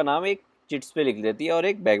बच्चों का नाम एक चिट्स पे लिख देती है और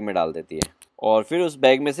एक बैग में डाल देती है और फिर उस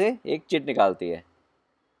बैग में से एक चिट निकालती है,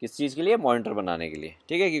 किस चीज़ के लिए? मॉनिटर बनाने के लिए,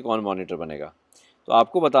 ठीक है, कि कौन मॉनिटर बनेगा। तो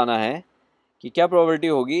आपको बताना है कि क्या प्रोबेबिलिटी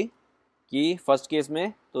होगी कि फर्स्ट केस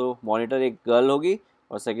में तो मॉनिटर एक गर्ल होगी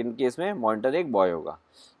और सेकंड केस में मॉनिटर एक बॉय होगा।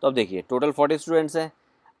 तो अब देखिए टोटल 40 स्टूडेंट्स हैं,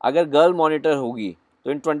 अगर गर्ल मॉनिटर होगी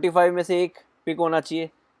तो इन 25 में से एक पिक होना चाहिए,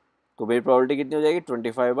 तो मेरी प्रोबेबिलिटी कितनी हो जाएगी?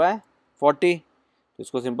 25/40। तो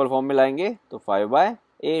इसको सिंपल फॉर्म में लाएंगे तो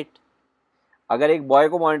 5/8। अगर एक बॉय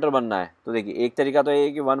को मॉनिटर बनना है तो देखिए एक तरीका तो ये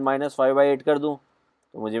है कि 1 माइनस 5/8 कर दूँ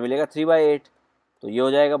तो मुझे मिलेगा 3/8, तो ये हो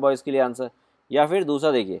जाएगा बॉयज़ के लिए आंसर। या फिर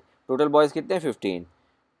दूसरा देखिए टोटल बॉयज़ कितने हैं? 15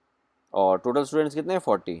 और टोटल स्टूडेंट्स कितने हैं?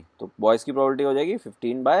 40, तो बॉयज़ की प्रोबेबिलिटी हो जाएगी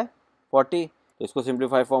 15/40। तो इसको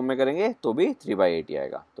सिंप्लीफाई फॉर्म में करेंगे तो भी 3/8 ही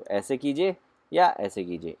आएगा। तो ऐसे कीजिए या ऐसे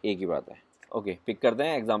कीजिए, एक ही बात है। ओके, पिक करते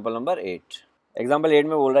हैं एग्जाम्पल नंबर 8। एग्जाम्पल 8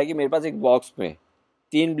 में बोल रहा है कि मेरे पास एक बॉक्स में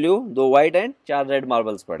 3 blue, 2 white and 4 red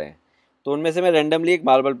marbles पड़े हैं, तो उनमें से मैं रेंडमली एक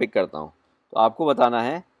मार्बल पिक करता हूँ। तो आपको बताना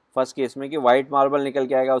है फर्स्ट केस में कि वाइट मार्बल निकल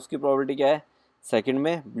के आएगा उसकी प्रोबेबिलिटी क्या है, सेकंड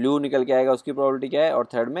में ब्लू निकल के आएगा उसकी प्रोबेबिलिटी क्या है और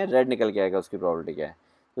थर्ड में रेड निकल के आएगा उसकी प्रोबेबिलिटी क्या है।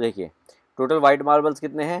 तो देखिए टोटल वाइट मार्बल्स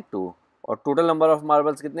कितने हैं? 2 और टोटल नंबर ऑफ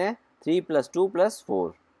मार्बल्स कितने हैं? 3 + 2 +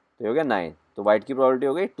 4, तो हो गया 9। तो वाइट की प्रोबेबिलिटी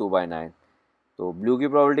हो गई 2/9। तो ब्लू की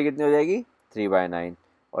प्रोबेबिलिटी कितनी हो जाएगी? 3/9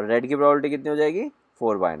 और रेड की प्रोबेबिलिटी कितनी हो जाएगी?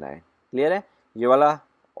 4/9। क्लियर है? ये वाला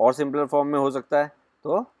और सिंपलर फॉर्म में हो सकता है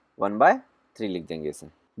तो 1/3 लिख देंगे इसे,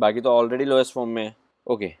 बाकी तो ऑलरेडी लोएस्ट फॉर्म में है।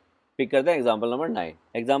 ओके, पिक करते हैं एग्जाम्पल नंबर 9।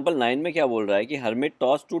 एग्जाम्पल 9 में क्या बोल रहा है कि hermit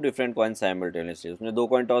toss 2 different coin simultaneously. उसने 2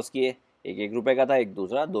 कॉइन टॉस किए, एक 1 रुपये का था, एक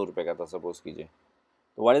दूसरा 2 रुपये का था सपोज कीजिए।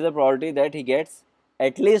 तो what is the probability that he gets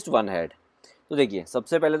at least 1 head? तो देखिए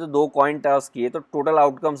सबसे पहले तो 2 कॉइन टॉस किए तो टोटल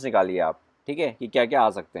आउटकम्स निकालिए आप, ठीक है, कि क्या क्या आ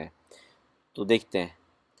सकते हैं। तो देखते हैं,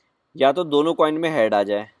 या तो दोनों कॉइन में हेड आ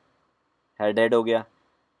जाए, हेड हेड हो गया,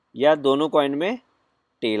 या दोनों कॉइन में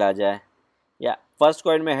टेल आ जाए, या फर्स्ट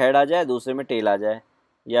कॉइन में हेड आ जाए दूसरे में टेल आ जाए,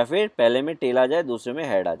 या फिर पहले में टेल आ जाए दूसरे में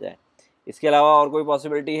हेड आ जाए। इसके अलावा और कोई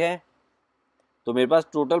पॉसिबिलिटी है? तो मेरे पास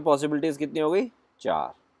टोटल पॉसिबिलिटीज़ कितनी हो गई?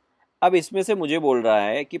 4। अब इसमें से मुझे बोल रहा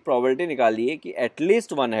है कि प्रोबेबिलिटी निकालिए कि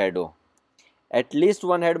एटलीस्ट 1 हेड हो। एटलीस्ट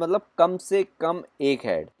 1 हेड मतलब कम से कम एक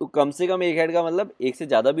हेड। तो कम से कम एक हेड का मतलब एक से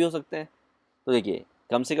ज़्यादा भी हो सकते हैं। तो देखिए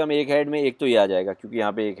कम से कम एक हेड में एक तो ये आ जाएगा क्योंकि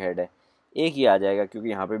यहाँ पे एक हेड है, एक ये आ जाएगा क्योंकि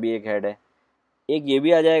यहाँ पे भी एक हेड है, एक ये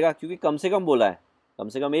भी आ जाएगा क्योंकि कम से कम बोला है, कम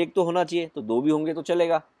से कम एक तो होना चाहिए, तो 2 भी होंगे तो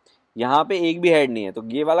चलेगा। यहाँ पे एक भी हेड नहीं है तो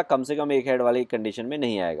ये वाला कम से कम एक हेड वाली कंडीशन में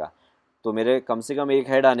नहीं आएगा। तो मेरे कम से कम एक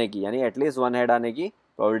हेड आने की यानी एटलीस्ट 1 हेड आने की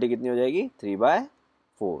प्रोबेबिलिटी कितनी हो जाएगी?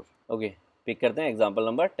 3/4। ओके, पिक करते हैं एग्जाम्पल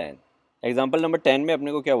नंबर 10। एग्जाम्पल नंबर 10 में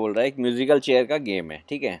अपने को क्या बोल रहा है? एक म्यूजिकल चेयर का गेम है,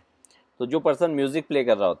 ठीक है। तो जो पर्सन म्यूज़िक प्ले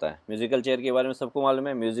कर रहा होता है, म्यूजिकल चेयर के बारे में सबको मालूम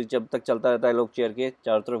है, म्यूज़िक जब तक चलता रहता है लोग चेयर के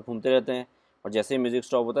चारों तरफ घूमते रहते हैं और जैसे ही म्यूज़िक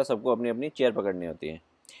स्टॉप होता है सबको अपनी अपनी चेयर पकड़नी होती है।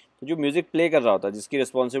 तो जो म्यूज़िक प्ले कर रहा होता है जिसकी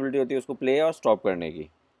रिस्पॉन्सिबिलिटी होती है उसको प्ले और स्टॉप करने की,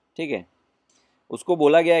 ठीक है, उसको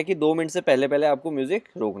बोला गया है कि 2 मिनट से पहले पहले आपको म्यूज़िक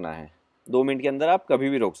रोकना है। 2 मिनट के अंदर आप कभी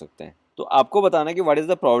भी रोक सकते हैं। तो आपको बताना कि what is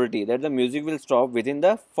the probability that the music will stop with in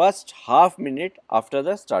the first half minute after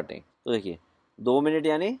the starting. तो देखिए 2 मिनट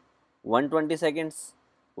यानी 120 सेकेंड्स,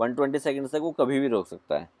 120 सेकेंड्स तक वो कभी भी रोक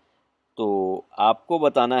सकता है। तो आपको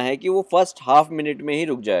बताना है कि वो फर्स्ट हाफ मिनट में ही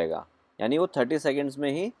रुक जाएगा यानी वो 30 सेकेंड्स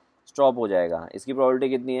में ही स्टॉप हो जाएगा। इसकी प्रोबेबिलिटी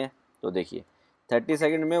कितनी है? तो देखिए 30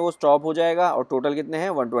 सेकेंड में वो स्टॉप हो जाएगा और टोटल कितने हैं?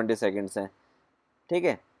 120 सेकेंड्स हैं, ठीक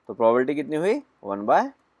है। तो प्रोबेबिलिटी कितनी हुई?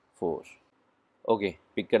 1/4। ओके,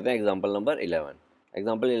 पिक करते हैं एग्जांपल नंबर 11।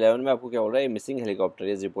 एग्जांपल 11 में आपको क्या बोल रहा है? Missing helicopter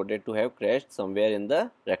is reported to have crashed somewhere in the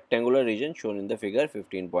rectangular reason shown in the figure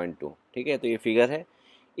 15.2, ठीक है। तो ये फिगर है,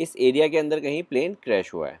 इस एरिया के अंदर कहीं प्लेन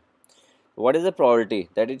क्रैश हुआ है। What is the probability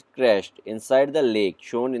that it crashed inside the lake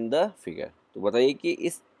shown in the figure? तो बताइए कि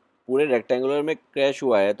इस पूरे रेक्टेंगुलर में क्रैश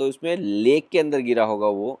हुआ है तो इसमें लेक के अंदर गिरा होगा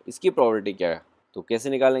वो, इसकी प्रोबेबिलिटी क्या है? तो कैसे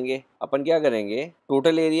निकालेंगे? अपन क्या करेंगे,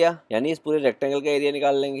 टोटल एरिया यानी इस पूरे रेक्टेंगल का एरिया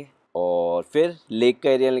निकाल लेंगे और फिर लेक का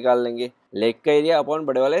एरिया निकाल लेंगे। लेक का एरिया अपॉन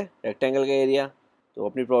बड़े वाले रेक्टेंगल का एरिया, तो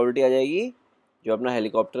अपनी प्रोबेबिलिटी आ जाएगी जो अपना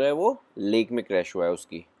हेलीकॉप्टर है वो लेक में क्रैश हुआ है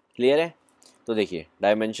उसकी। क्लियर है? तो देखिए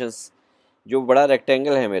डायमेंशंस, जो बड़ा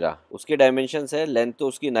रेक्टेंगल है मेरा उसके डायमेंशंस है, लेंथ तो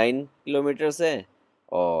उसकी 9 किलोमीटर्स है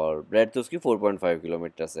और ब्रेड तो उसकी 4.5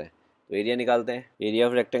 किलोमीटर्स है। तो एरिया निकालते हैं। एरिया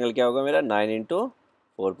ऑफ रेक्टेंगल क्या होगा मेरा? 9 ×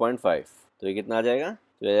 4.5, तो ये कितना आ जाएगा?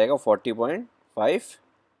 तो आ जाएगा 40.5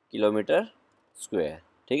 किलोमीटर स्क्वायर,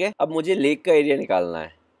 ठीक है। अब मुझे लेक का एरिया निकालना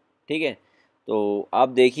है, ठीक है। तो आप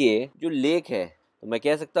देखिए जो लेक है तो मैं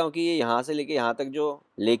कह सकता हूँ कि ये यहाँ से लेके यहाँ तक जो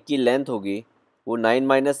लेक की लेंथ होगी वो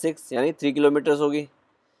 9 - 6 यानी 3 किलोमीटर्स होगी।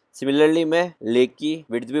 सिमिलरली मैं लेक की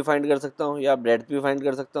विड्थ भी फाइंड कर सकता हूँ या ब्रेड्थ भी फाइंड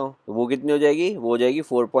कर सकता हूँ। तो वो कितनी हो जाएगी, वो हो जाएगी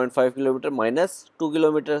 4.5 किलोमीटर माइनस 2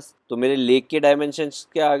 किलोमीटर्स। तो मेरे लेक के डायमेंशंस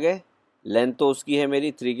क्या आ गए, लेंथ तो उसकी है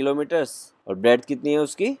मेरी 3 किलोमीटर्स और ब्रेड्थ कितनी है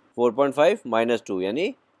उसकी 4.5 माइनस 2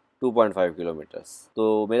 यानी 2.5 किलोमीटर्स।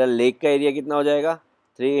 तो मेरा लेक का एरिया कितना हो जाएगा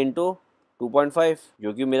 3 इंटू 2.5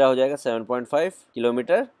 जो कि मेरा हो जाएगा 7.5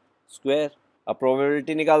 किलोमीटर स्क्वायर। अब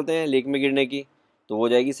प्रोबेबिलिटी निकालते हैं लेक में गिरने की, तो वो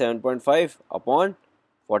जाएगी 7.5 अपॉन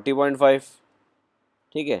 40.5।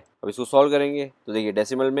 ठीक है, अब इसको सॉल्व करेंगे तो देखिए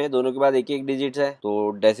डेसिमल में दोनों के बाद एक एक डिजिट है, तो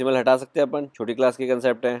डेसिमल हटा सकते हैं अपन, छोटी क्लास के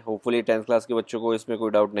कंसेप्ट है। होपफुली 10th क्लास के बच्चों को इसमें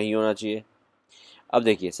कोई डाउट नहीं होना चाहिए। अब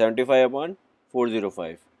देखिए 75 अपॉन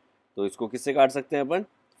 405, तो इसको किससे काट सकते हैं अपन,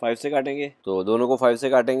 5 से काटेंगे। तो दोनों को 5 से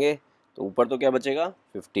काटेंगे तो ऊपर तो क्या बचेगा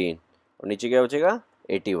 15 और नीचे क्या बचेगा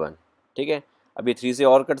 81। ठीक है, अब ये 3 से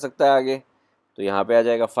और कट सकता है आगे, तो यहाँ पे आ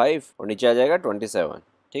जाएगा 5 और नीचे आ जाएगा 27।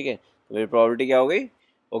 ठीक है, तो मेरी प्रोबेबिलिटी क्या हो गई।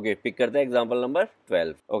 ओके, पिक करते हैं एग्जाम्पल नंबर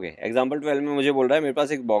 12। ओके, एग्जाम्पल 12 में मुझे बोल रहा है मेरे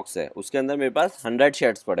पास एक बॉक्स है, उसके अंदर मेरे पास 100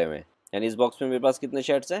 शेड्स पड़े हुए हैं, यानी इस बॉक्स में मेरे पास कितने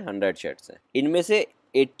शेड्स हैं 100 शेड्स हैं। इनमें से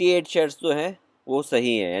 88 शेड्स जो हैं वो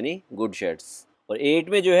सही हैं यानी गुड शेड्स, और 8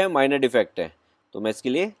 में जो है माइनर डिफेक्ट है, तो मैं इसके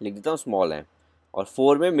लिए लिख देता हूँ स्मॉल एम, और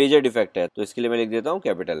 4 में मेजर डिफेक्ट है तो इसके लिए मैं लिख देता हूँ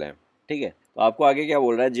कैपिटल एम। ठीक है, तो आपको आगे क्या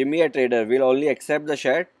बोल रहा है, Jimmy a trader will only accept the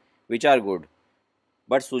shade which are good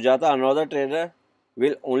but Sujata another trader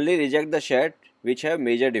will only reject the shed which have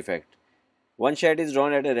major defect. One shed is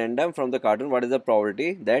drawn at a random from the cartoon. What is the probability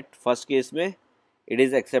that first case में it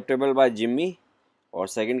is acceptable by Jimmy और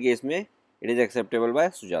second case में it is acceptable by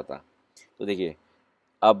Sujata. तो देखिए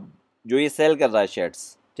अब जो ये cell कर रहा है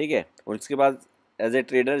शेड्स, ठीक है, और इसके बाद एज ए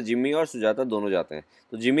ट्रेडर जिमी और सुजाता दोनों जाते हैं।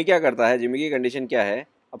 तो जिमी क्या करता है, जिमी की कंडीशन क्या है,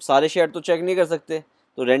 अब सारे शेड तो चेक नहीं कर सकते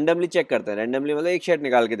तो रैंडमली चेक करते हैं। रैंडमली मतलब एक शेड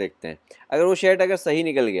निकाल के देखते हैं, अगर वो शेड अगर सही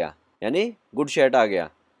निकल गया यानी गुड शेड आ गया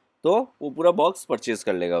तो वो पूरा बॉक्स परचेज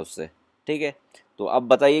कर लेगा उससे। ठीक है, तो अब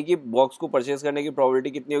बताइए कि बॉक्स को परचेज करने की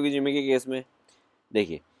प्रोबेबिलिटी कितनी होगी जिमी के केस में।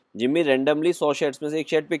 देखिए जिमी रैंडमली 100 शेड्स में से एक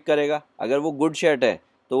शेड पिक करेगा, अगर वो गुड शेड है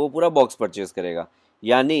तो वो पूरा बॉक्स परचेज करेगा,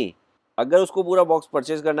 यानी अगर उसको पूरा बॉक्स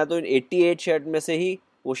परचेज करना है तो इन 88 शेड में से ही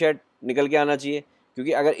वो शेड निकल के आना चाहिए,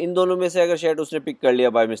 क्योंकि अगर इन दोनों में से अगर शेड उसने पिक कर लिया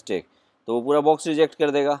बाय मिस्टेक तो वो पूरा बॉक्स रिजेक्ट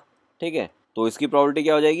कर देगा। ठीक है, तो इसकी प्रोबेबिलिटी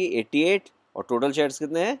क्या हो जाएगी 88 और टोटल शेड्स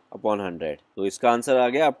कितने हैं अपॉन 100, तो इसका आंसर आ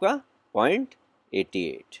गया आपका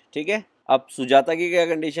 0.88। ठीक है, अब सुजाता की क्या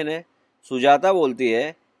कंडीशन है, सुजाता बोलती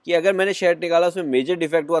है कि अगर मैंने शेड निकाला उसमें मेजर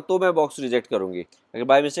डिफेक्ट हुआ तो मैं बॉक्स रिजेक्ट करूंगी, अगर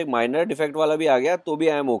बाय मिस्टेक माइनर डिफेक्ट वाला भी आ गया तो भी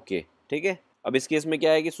आई एम ओके। ठीक है, अब इस केस में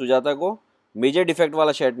क्या है कि सुजाता को मेजर डिफेक्ट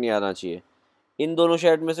वाला शेड नहीं आना चाहिए, इन दोनों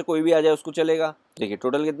शेड में से कोई भी आ जाए उसको चलेगा। देखिए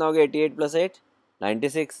टोटल कितना हो गया 88 + 8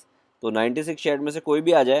 96, तो 96 शेड में से कोई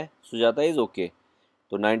भी आ जाए सुजाता इज ओके।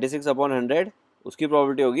 तो 96 अपॉन 100 उसकी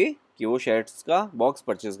प्रोबेबिलिटी होगी कि वो शेड्स का बॉक्स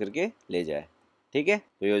परचेज करके ले जाए। ठीक है,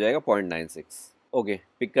 तो ये हो जाएगा 0.96। ओके,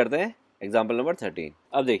 पिक करते हैं एग्जाम्पल नंबर 13।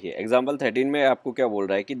 अब देखिए एग्जाम्पल 13 में आपको क्या बोल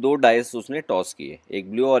रहा है कि 2 डाइस उसने टॉस किए, एक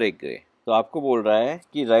ब्लू और एक ग्रे। तो आपको बोल रहा है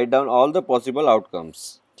कि write down all the possible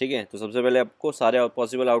outcomes. ठीक है, तो सबसे पहले आपको सारे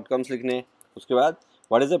पॉसिबल आउटकम्स लिखने हैं। उसके बाद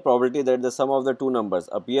what is the probability that the some of the 2 numbers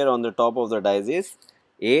appear on the top of the dice is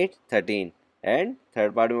 8 13 and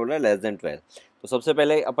third part में बोल रहा है लेस देन 12। तो सबसे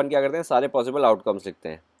पहले अपन क्या करते हैं सारे पॉसिबल आउटकम्स लिखते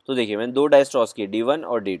हैं। तो देखिए मैंने 2 डाइस टॉस किए D1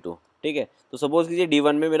 और D2। ठीक है, तो सपोज कीजिए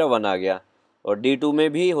D1 में मेरा 1 आ गया और D2 में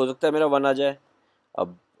भी हो सकता है मेरा 1 आ जाए।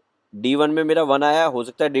 अब D1 में मेरा 1 आया, हो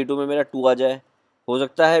सकता है D2 में मेरा 2 आ जाए, हो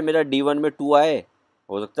सकता है मेरा D1 में 2 आए,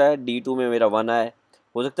 हो सकता है D2 में मेरा 1 आए,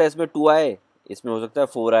 हो सकता है इसमें 2 आए, इसमें हो सकता है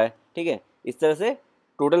 4 आए। ठीक है, इस तरह से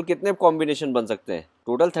टोटल कितने कॉम्बिनेशन बन सकते हैं,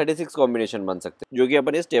 टोटल 36 कॉम्बिनेशन बन सकते हैं, जो कि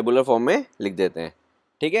अपन इस टेबुलर फॉर्म में लिख देते हैं।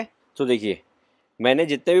 ठीक है, तो देखिए मैंने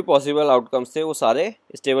जितने भी पॉसिबल आउटकम्स थे वो सारे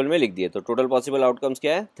इस टेबल में लिख दिए। तो टोटल पॉसिबल आउटकम्स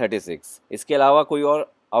क्या है 36, इसके अलावा कोई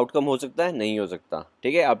और आउटकम हो सकता है नहीं हो सकता।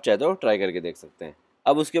 ठीक है, आप चाहे तो ट्राई करके देख सकते हैं।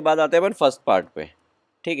 अब उसके बाद आते हैं अपन फर्स्ट पार्ट पे।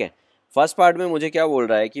 ठीक है, फर्स्ट पार्ट में मुझे क्या बोल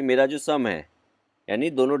रहा है कि मेरा जो सम है यानी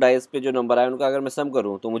दोनों डाइस पे जो नंबर आए उनका अगर मैं सम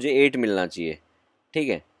करूँ तो मुझे 8 मिलना चाहिए। ठीक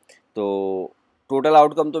है, तो टोटल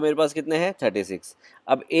आउटकम तो मेरे पास कितने हैं 36।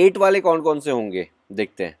 अब 8 वाले कौन कौन से होंगे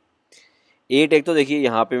देखते हैं। 8 एक तो देखिए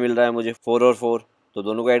यहाँ पे मिल रहा है मुझे 4 और 4, तो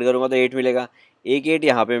दोनों को ऐड करूँगा तो 8 मिलेगा। एक 8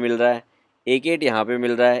 यहाँ पे मिल रहा है, एक 8 यहाँ पे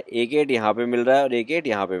मिल रहा है, एक 8 यहाँ पे मिल रहा है और एक 8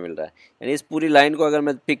 यहाँ पे मिल रहा है, यानी इस पूरी लाइन को अगर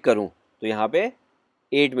मैं पिक करूँ तो यहाँ पे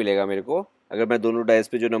 8 मिलेगा मेरे को, अगर मैं दोनों डाइस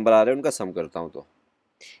पे जो नंबर आ रहे हैं उनका सम करता हूँ तो।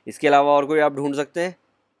 इसके अलावा और कोई आप ढूंढ सकते हैं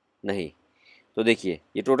नहीं। तो देखिए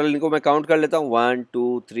ये टोटल इनको मैं काउंट कर लेता हूँ 1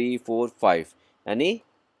 2 3 4 5, यानी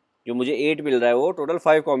जो मुझे 8 मिल रहा है वो टोटल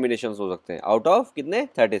 5 कॉम्बिनेशन हो सकते हैं आउट ऑफ कितने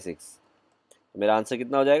 36। तो मेरा आंसर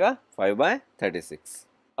कितना हो जाएगा 5/36।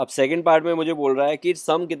 अब सेकंड पार्ट में मुझे बोल रहा है कि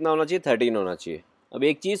सम कितना होना चाहिए 13 होना चाहिए। अब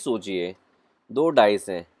एक चीज़ सोचिए, दो डाइस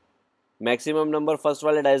हैं, मैक्सिमम नंबर फर्स्ट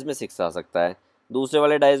वाले डाइस में 6 आ सकता है, दूसरे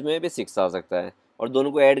वाले डाइस में भी 6 आ सकता है, और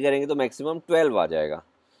दोनों को ऐड करेंगे तो मैक्सिमम 12 आ जाएगा।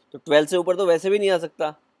 तो 12 से ऊपर तो वैसे भी नहीं आ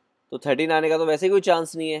सकता, तो 13 आने का तो वैसे ही कोई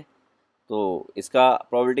चांस नहीं है। तो इसका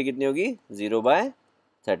प्रोबेबिलिटी कितनी होगी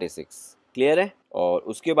 0/36। क्लियर है। और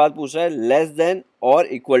उसके बाद पूछ रहा है लेस देन और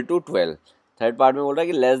इक्वल टू 12। थर्ड पार्ट में बोल रहा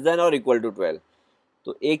है कि लेस देन और इक्वल टू 12।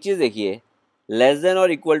 तो एक चीज़ देखिए, लेस देन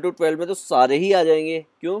और इक्वल टू 12 में तो सारे ही आ जाएंगे।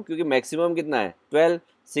 क्यों? क्योंकि मैक्सिमम कितना है 12,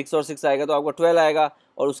 6 और 6 आएगा तो आपका 12 आएगा,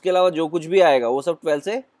 और उसके अलावा जो कुछ भी आएगा वो सब 12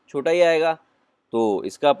 से छोटा ही आएगा। तो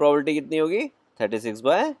इसका प्रोबेबिलिटी कितनी होगी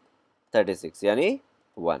 36/36 यानी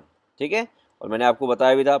 1। ठीक है। और मैंने आपको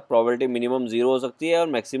बताया भी था प्रोबेबिलिटी मिनिमम 0 हो सकती है और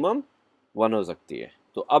मैक्सिमम 1 हो सकती है।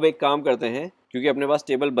 तो अब एक काम करते हैं, क्योंकि अपने पास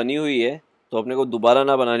टेबल बनी हुई है तो अपने को दोबारा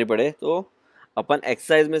ना बनानी पड़े, तो अपन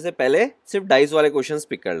एक्सरसाइज में से पहले सिर्फ डाइस वाले क्वेश्चंस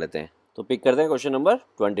पिक कर लेते हैं। तो पिक करते हैं क्वेश्चन नंबर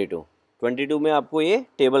 22 में आपको ये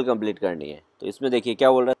टेबल कंप्लीट करनी है। तो इसमें देखिए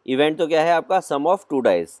क्या बोल रहा है, इवेंट तो क्या है आपका सम ऑफ 2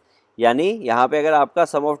 डाइस, यानी यहाँ पे अगर आपका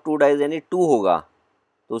सम ऑफ 2 डाइस यानी 2 होगा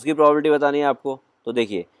तो उसकी प्रोबेबिलिटी बतानी है आपको। तो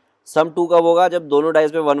देखिए सम 2 कब होगा, जब दोनों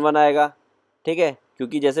डाइस पे 1 1 आएगा। ठीक है,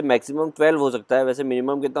 क्योंकि जैसे मैक्सिमम 12 हो सकता है वैसे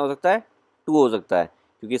मिनिमम कितना हो सकता है 2 हो सकता है,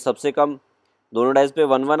 क्योंकि सबसे कम दोनों डाइस पे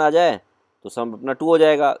 1 1 आ जाए तो सम अपना 2 हो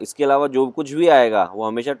जाएगा। इसके अलावा जो कुछ भी आएगा वो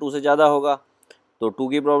हमेशा 2 से ज़्यादा होगा। तो 2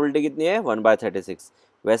 की प्रोबेबिलिटी कितनी है 1/36।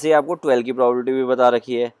 वैसे ही आपको 12 की प्रोबेबिलिटी भी बता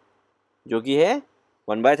रखी है, जो कि है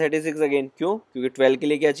 1/36 अगेन। क्यों? क्योंकि 12 के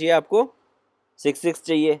लिए क्या चाहिए आपको 6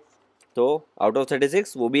 चाहिए, तो आउट ऑफ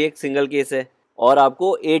 36 वो भी एक सिंगल केस है। और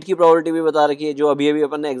आपको 8 की प्रोबेबिलिटी भी बता रखी है, जो अभी अभी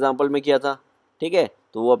अपन ने एग्जाम्पल में किया था। ठीक है,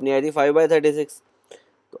 तो वो अपनी आई थी 5/36।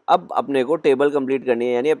 तो अब अपने को टेबल कंप्लीट करनी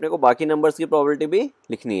है, यानी अपने को बाकी नंबर्स की प्रोबेबिलिटी भी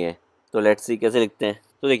लिखनी है। तो लेट्स सी कैसे लिखते हैं।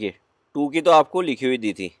 तो देखिए 2 की तो आपको लिखी हुई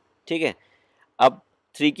दी थी। ठीक है, अब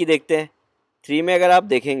 3 की देखते हैं। 3 में अगर आप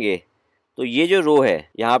देखेंगे तो ये जो रो है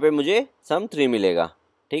यहाँ पे मुझे सम 3 मिलेगा।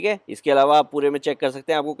 ठीक है, इसके अलावा आप पूरे में चेक कर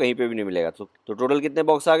सकते हैं, आपको कहीं पे भी नहीं मिलेगा। तो टोटल कितने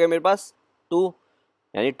बॉक्स आ गए मेरे पास 2,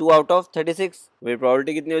 यानी 2 आउट ऑफ 36। मेरी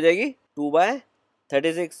प्रोबेबिलिटी कितनी हो जाएगी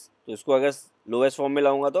 2/36। तो इसको अगर लोएस्ट फॉर्म में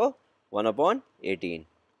लाऊंगा तो 1/18।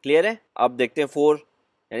 क्लियर है। अब देखते हैं 4,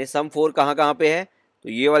 यानी सम 4 कहाँ कहाँ पे है। तो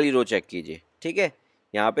ये वाली रो चेक कीजिए। ठीक है,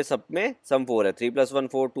 यहाँ पे सब में सम 4 है, 3 + 1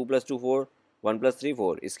 4, 2 + 2 4, 1 + 3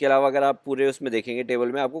 4। इसके अलावा अगर आप पूरे उसमें देखेंगे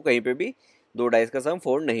टेबल में आपको कहीं पे भी 2 डाइस का सम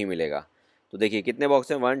 4 नहीं मिलेगा। तो देखिए कितने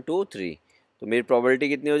बॉक्स हैं 1 2 3। तो मेरी प्रोबेबिलिटी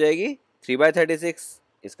कितनी हो जाएगी 3/36।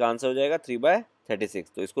 इसका आंसर हो जाएगा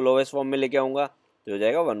 3/36। तो इसको लोवेस्ट फॉर्म में लेके आऊँगा तो हो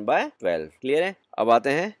जाएगा 1/12। क्लियर है। अब आते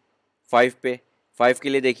हैं 5 पे। 5 के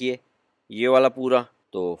लिए देखिए ये वाला पूरा,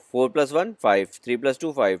 तो 4 + 1 5, 3 +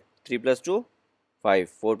 2 5, 3 + 2 5,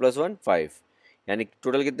 4 + 1 5, यानी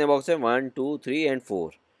टोटल कितने बॉक्स हैं 1 2 3 एंड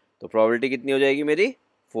 4। तो प्रोबेबिलिटी कितनी हो जाएगी मेरी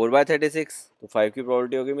 4/36। तो 5 की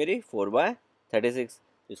प्रोबेबिलिटी होगी मेरी 4/36।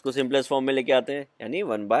 इसको सिंपलेस्ट फॉर्म में लेके आते हैं, यानी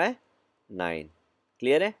 1/9।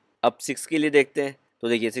 क्लियर है। अब 6 के लिए देखते हैं। तो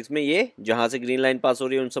देखिए 6 में ये जहाँ से ग्रीन लाइन पास हो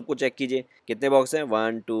रही है उन सबको चेक कीजिए, कितने बॉक्स हैं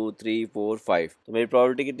 1 2 3 4 5। तो मेरी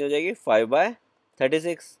प्रोबेबिलिटी कितनी हो जाएगी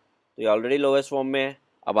 5/36। तो ये ऑलरेडी लोवेस्ट फॉर्म में है।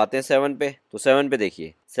 अब आते हैं 7 पे। तो 7 पे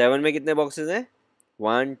देखिए 7 में कितने बॉक्सेस हैं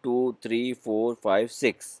 1 2 3 4 5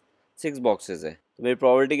 6 बॉक्सेस है। तो मेरी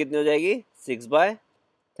प्रोबेबिलिटी कितनी हो जाएगी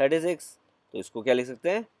 6/36। तो इसको क्या लिख सकते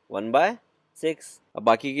हैं 1/6। अब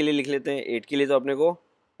बाकी के लिए लिख लेते हैं। 8 के लिए तो अपने को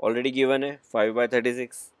ऑलरेडी गिवन है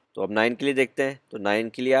 5/36। तो अब 9 के लिए देखते हैं। तो 9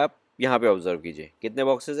 के लिए आप यहाँ पे ऑब्जर्व कीजिए कितने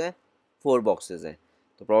बॉक्सेस हैं 4 बॉक्सेस हैं।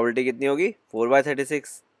 तो प्रोबेबिलिटी कितनी होगी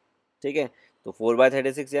 4/36। ठीक है, तो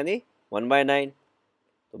 4/36 यानी 1/9।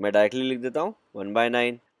 तो मैं डायरेक्टली लिख देता हूँ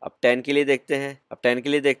 1/9। अब 10 के लिए देखते हैं। अब 10 के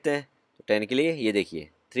लिए देखते हैं। तो 10 के लिए ये देखिए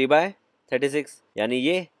 3/36, यानी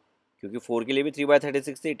ये, क्योंकि 4 के लिए भी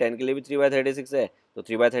 3/36 थी, 10 के लिए भी 3/36 है, तो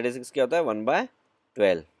 3/36 क्या होता है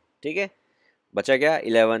 1/12। ठीक है, बचा क्या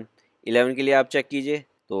 11। 11 के लिए आप चेक कीजिए।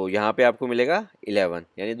 तो यहाँ पे आपको मिलेगा 11,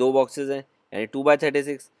 यानी 2 बॉक्सेस हैं, यानी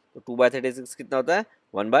 2/36। तो 2/36 कितना होता है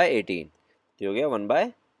 1/18। तो हो गया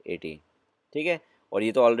 1/18। ठीक है, और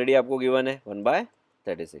ये तो ऑलरेडी आपको गिवन है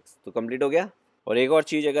 1/36। तो कंप्लीट हो गया। और एक और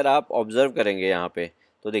चीज़ अगर आप ऑब्जर्व करेंगे यहाँ पे,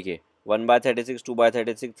 तो देखिए 1/36,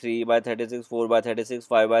 2/36, 3/36, 4/36,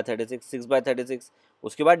 5/36, 6/36,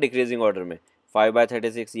 उसके बाद डिक्रीजिंग ऑर्डर में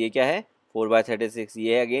 5/36, ये क्या है 4/36,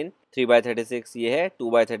 ये है अगेन 3/36, ये है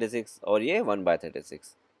 2/36 और ये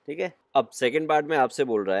 1/36। ठीक है। अब सेकेंड पार्ट में आपसे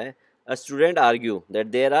बोल रहा है a student argue that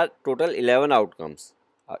there are total 11 outcomes.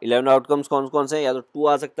 11 outcomes कौन कौन से हैं, या तो 2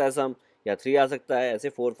 आ सकता है सम, या 3 आ सकता है, ऐसे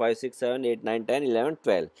 4 5 6 7 8 9 10 11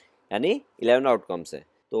 12, यानी 11 आउटकम्स हैं।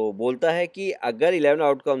 तो बोलता है कि अगर 11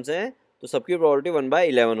 आउटकम्स हैं तो सबकी प्रोबेबिलिटी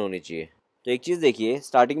 1/11 होनी चाहिए। तो एक चीज़ देखिए,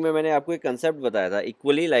 स्टार्टिंग में मैंने आपको एक कंसेप्ट बताया था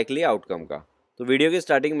इक्वली लाइकली आउटकम का। तो वीडियो के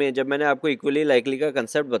स्टार्टिंग में जब मैंने आपको इक्वली लाइकली का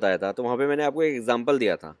कंसेप्ट बताया था तो वहाँ पे मैंने आपको एक एग्जांपल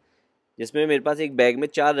दिया था जिसमें मेरे पास एक बैग में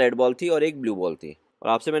 4 रेड बॉल थी और एक ब्लू बॉल थी, और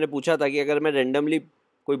आपसे मैंने पूछा था कि अगर मैं रेंडमली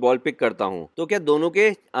कोई बॉल पिक करता हूँ तो क्या दोनों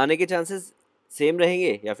के आने के चांसेस सेम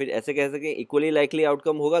रहेंगे, या फिर ऐसे कह सकें इक्वली लाइकली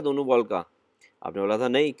आउटकम होगा दोनों बॉल का। आपने बोला था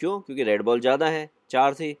नहीं, क्यों? क्योंकि रेड बॉल ज़्यादा है,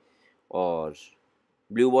 4 थी, और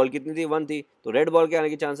ब्लू बॉल कितनी थी, 1 थी, तो रेड बॉल के आने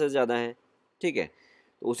के चांसेस ज़्यादा हैं। ठीक है,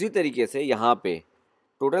 तो उसी तरीके से यहाँ पे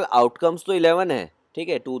टोटल आउटकम्स तो 11 है, ठीक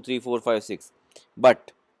है, 2 3 4 5 6,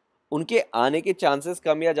 बट उनके आने के चांसेस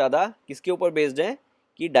कम या ज़्यादा किसके ऊपर बेस्ड हैं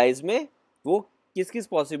कि डाइस में वो किस किस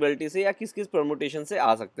पॉसिबिलिटी से या किस किस परमुटेशन से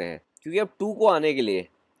आ सकते हैं। क्योंकि अब 2 को आने के लिए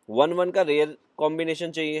 1 1 का रेयर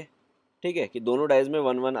कॉम्बिनेशन चाहिए, ठीक है, कि दोनों डाइस में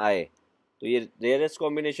 1 1 आए, तो ये रेयरेस्ट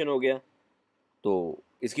कॉम्बिनेशन हो गया, तो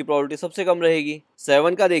इसकी प्रोबेबिलिटी सबसे कम रहेगी।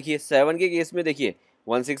 7 का देखिए, 7 के केस में देखिए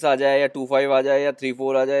 1 6 आ जाए या 2 5 आ जाए या 3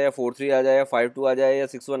 4 आ जाए या 4 3 आ जाए या 5 2 आ जाए या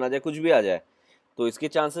 6 1 आ जाए, कुछ भी आ जाए, तो इसके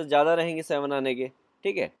चांसेस ज़्यादा रहेंगे 7 आने के।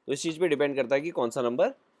 ठीक है, तो इस चीज़ पे डिपेंड करता है कि कौन सा नंबर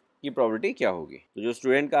की प्रोबेबिलिटी क्या होगी। तो जो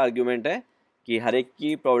स्टूडेंट का आर्ग्यूमेंट है कि हर एक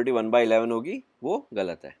की प्रोबेबिलिटी 1/11 होगी, वो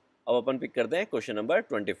गलत है। अब अपन पिक करते हैं क्वेश्चन नंबर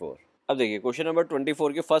 24। अब देखिए, क्वेश्चन नंबर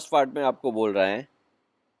 24 के फर्स्ट पार्ट में आपको बोल रहा है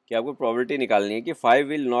कि आपको प्रोबेबिलिटी निकालनी है कि 5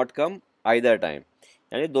 will not come either time,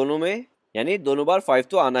 यानी दोनों बार 5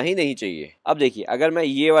 तो आना ही नहीं चाहिए। अब देखिए, अगर मैं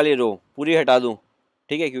ये वाली रो पूरी हटा दूँ,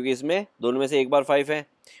 ठीक है, क्योंकि इसमें दोनों में से एक बार 5 है,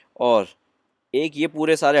 और एक ये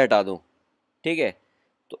पूरे सारे हटा दूँ, ठीक है,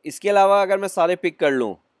 तो इसके अलावा अगर मैं सारे पिक कर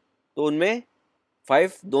लूँ तो उनमें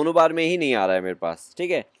 5 दोनों बार में ही नहीं आ रहा है मेरे पास।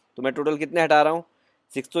 ठीक है, तो मैं टोटल कितने हटा रहा हूँ,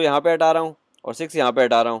 6 तो यहाँ पे हटा रहा हूँ और 6 यहाँ पे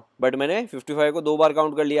हटा रहा हूँ, बट मैंने 55 को 2 बार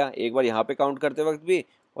काउंट कर लिया, एक बार यहाँ पे काउंट करते वक्त भी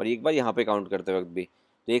और एक बार यहाँ पे काउंट करते वक्त भी,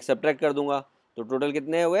 तो एक सब्ट्रैक्ट कर दूंगा, तो टोटल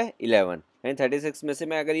कितने हुए 11। यानी 36 में से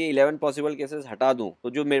मैं अगर ये 11 पॉसिबल केसेस हटा दूँ तो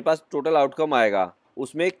जो मेरे पास टोटल आउटकम आएगा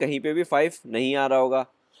उसमें कहीं पर भी 5 नहीं आ रहा होगा।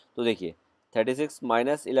 तो देखिए 36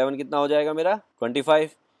 माइनस 11 कितना हो जाएगा मेरा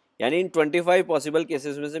 25, यानी इन 25 पॉसिबल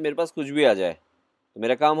केसेस में से मेरे पास कुछ भी आ जाए तो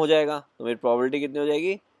मेरा काम हो जाएगा। तो मेरी प्रोबेबिलिटी कितनी हो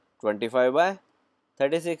जाएगी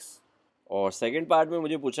 25/36। और सेकंड पार्ट में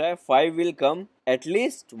मुझे पूछा है 5 will come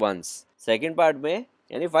at least once. Second part में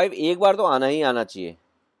यानी 5 एक बार तो आना ही आना चाहिए।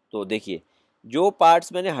 तो देखिए, जो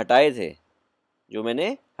पार्ट्स मैंने हटाए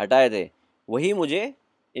थे वही मुझे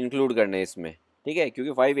इंक्लूड करने हैं इसमें, ठीक है,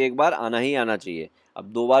 क्योंकि 5 एक बार आना ही आना चाहिए।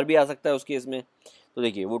 अब 2 बार भी आ सकता है उस केस में। तो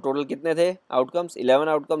देखिए, वो टोटल कितने थे आउटकम्स, 11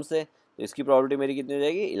 आउटकम्स थे, तो इसकी प्रोबेबिलिटी मेरी कितनी हो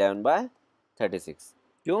जाएगी 11/36।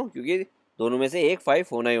 क्यों? क्योंकि दोनों में से एक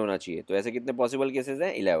 5 होना ही होना चाहिए। तो ऐसे कितने पॉसिबल केसेस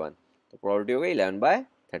हैं 11, तो प्रोबेबिलिटी हो गई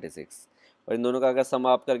 11/36। और इन दोनों का अगर सम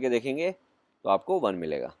आप करके देखेंगे तो आपको 1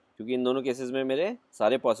 मिलेगा, क्योंकि इन दोनों केसेस में मेरे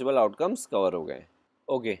सारे पॉसिबल आउटकम्स कवर हो गए।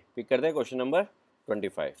 ओके, पिक करते हैं क्वेश्चन नंबर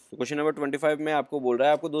 25। तो क्वेश्चन नंबर 25 में आपको बोल रहा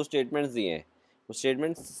है, आपको 2 स्टेटमेंट्स दिए हैं, वो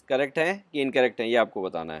स्टेटमेंट्स करेक्ट हैं कि इनकरेक्ट हैं ये आपको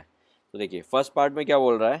बताना है। तो देखिए, फर्स्ट पार्ट में क्या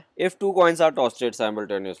बोल रहा है, if 2 coins are टॉस्टेड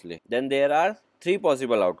simultaneously then there are 3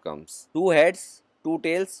 possible outcomes, 2 heads 2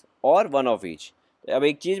 tales और 1 ऑफ ईच। तो अब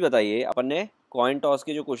एक चीज़ बताइए, अपन ने कॉइन टॉस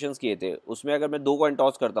के जो क्वेश्चंस किए थे उसमें अगर मैं 2 कॉइन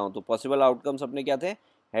टॉस करता हूँ तो पॉसिबल आउटकम्स अपने क्या थे,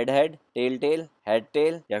 head head, tell tell, head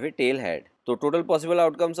tail या फिर टेल हेड। तो टोटल पॉसिबल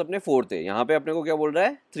आउटकम्स अपने 4 थे, यहाँ पे अपने को क्या बोल रहा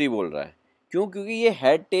है 3 बोल रहा है। क्यों? क्योंकि ये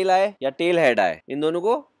हेड टेल आए या टेल हेड आए, इन दोनों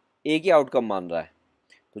को एक ही आउटकम मान रहा है,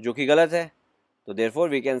 तो जो कि गलत है। तो therefore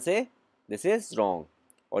we can say this is wrong.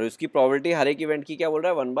 और उसकी प्रोबेबिलिटी हर एक इवेंट की क्या बोल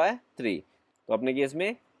रहा है 1/3। तो अपने केस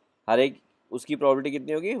में हर एक उसकी प्रोबेबिलिटी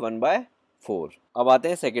कितनी होगी 1/4। अब आते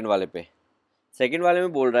हैं सेकंड वाले पे। सेकंड वाले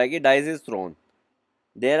में बोल रहा है कि dice is throne,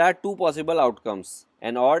 there are 2 possible outcomes,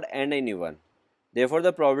 N odd and N even, therefore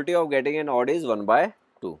the probability of getting an odd is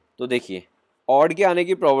 1/2। तो देखिए, ऑड के आने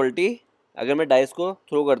की प्रोबेबिलिटी अगर मैं डाइस को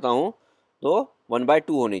थ्रो करता हूँ तो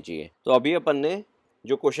 1/2 होनी चाहिए। तो अभी अपन ने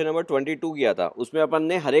जो क्वेश्चन नंबर 22 किया था उसमें अपन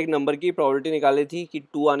ने हर एक नंबर की प्रोबेबिलिटी निकाली थी कि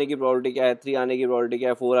 2 आने की प्रोबेबिलिटी क्या है, 3 आने की प्रोबेबिलिटी क्या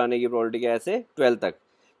है, 4 आने की प्रोबेबिलिटी क्या है, ऐसे 12 तक।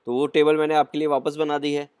 तो वो टेबल मैंने आपके लिए वापस बना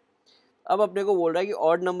दी है। अब अपने को बोल रहा है कि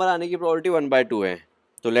ऑड नंबर आने की प्रोबेबिलिटी 1/2 है।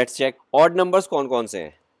 तो लेट्स चेक ऑड नंबर्स कौन कौन से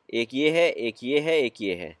हैं। एक ये है, एक ये है, एक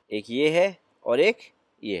ये है, एक ये है और एक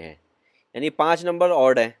ये है, यानी 5 नंबर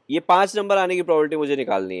ऑड है। ये 5 नंबर आने की प्रोबेबिलिटी मुझे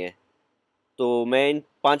निकालनी है। तो मैं इन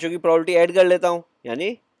पाँचों की प्रोबेबिलिटी ऐड कर लेता हूँ,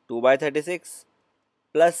 यानी 2/36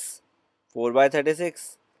 प्लस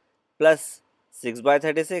 4/36 प्लस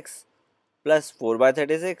 6/36 प्लस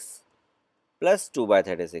 4/36 प्लस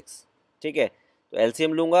 2/36। ठीक है, तो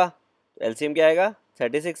एलसीएम लूँगा तो एलसीएम क्या आएगा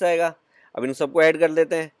 36 आएगा। अब इन सबको ऐड कर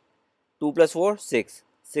लेते हैं, 2 + 4 6,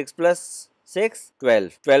 6 + 6 12,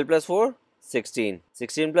 12 + 4 16,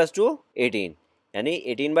 16 + 2 18, यानी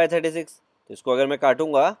 18/36। तो इसको अगर मैं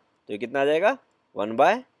काटूंगा तो ये कितना आ जाएगा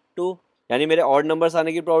 1/2, यानी मेरे ऑड नंबर्स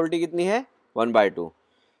आने की प्रोबेबिलिटी कितनी है 1/2।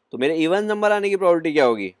 तो मेरे इवन नंबर आने की प्रोबेबिलिटी क्या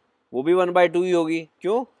होगी, वो भी 1/2 ही होगी।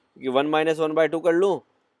 क्यों, क्योंकि 1 - 1/2 कर लूँ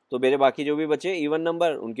तो मेरे बाकी जो भी बचे इवन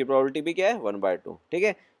नंबर उनकी प्रोबेबिलिटी भी क्या है 1/2। ठीक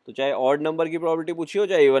है, तो चाहे ऑड नंबर की प्रोबेबिलिटी पूछी हो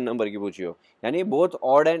चाहे इवन नंबर की पूछी हो, यानी both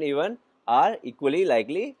odd and even are equally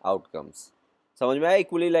likely outcomes. समझ में आया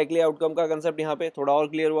इक्वली लाइकली आउटकम का कंसेप्ट, यहाँ पे थोड़ा और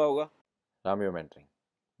क्लियर हुआ होगा। Ramayoh mentoring,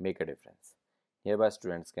 make a difference. Nearby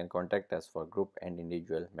students can contact us for group and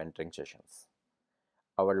individual mentoring sessions.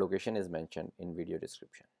 Our location is mentioned in video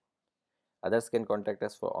description. Others can contact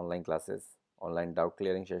us for online classes, online doubt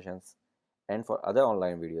clearing sessions, and for other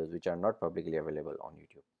online videos which are not publicly available on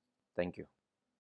YouTube. Thank you.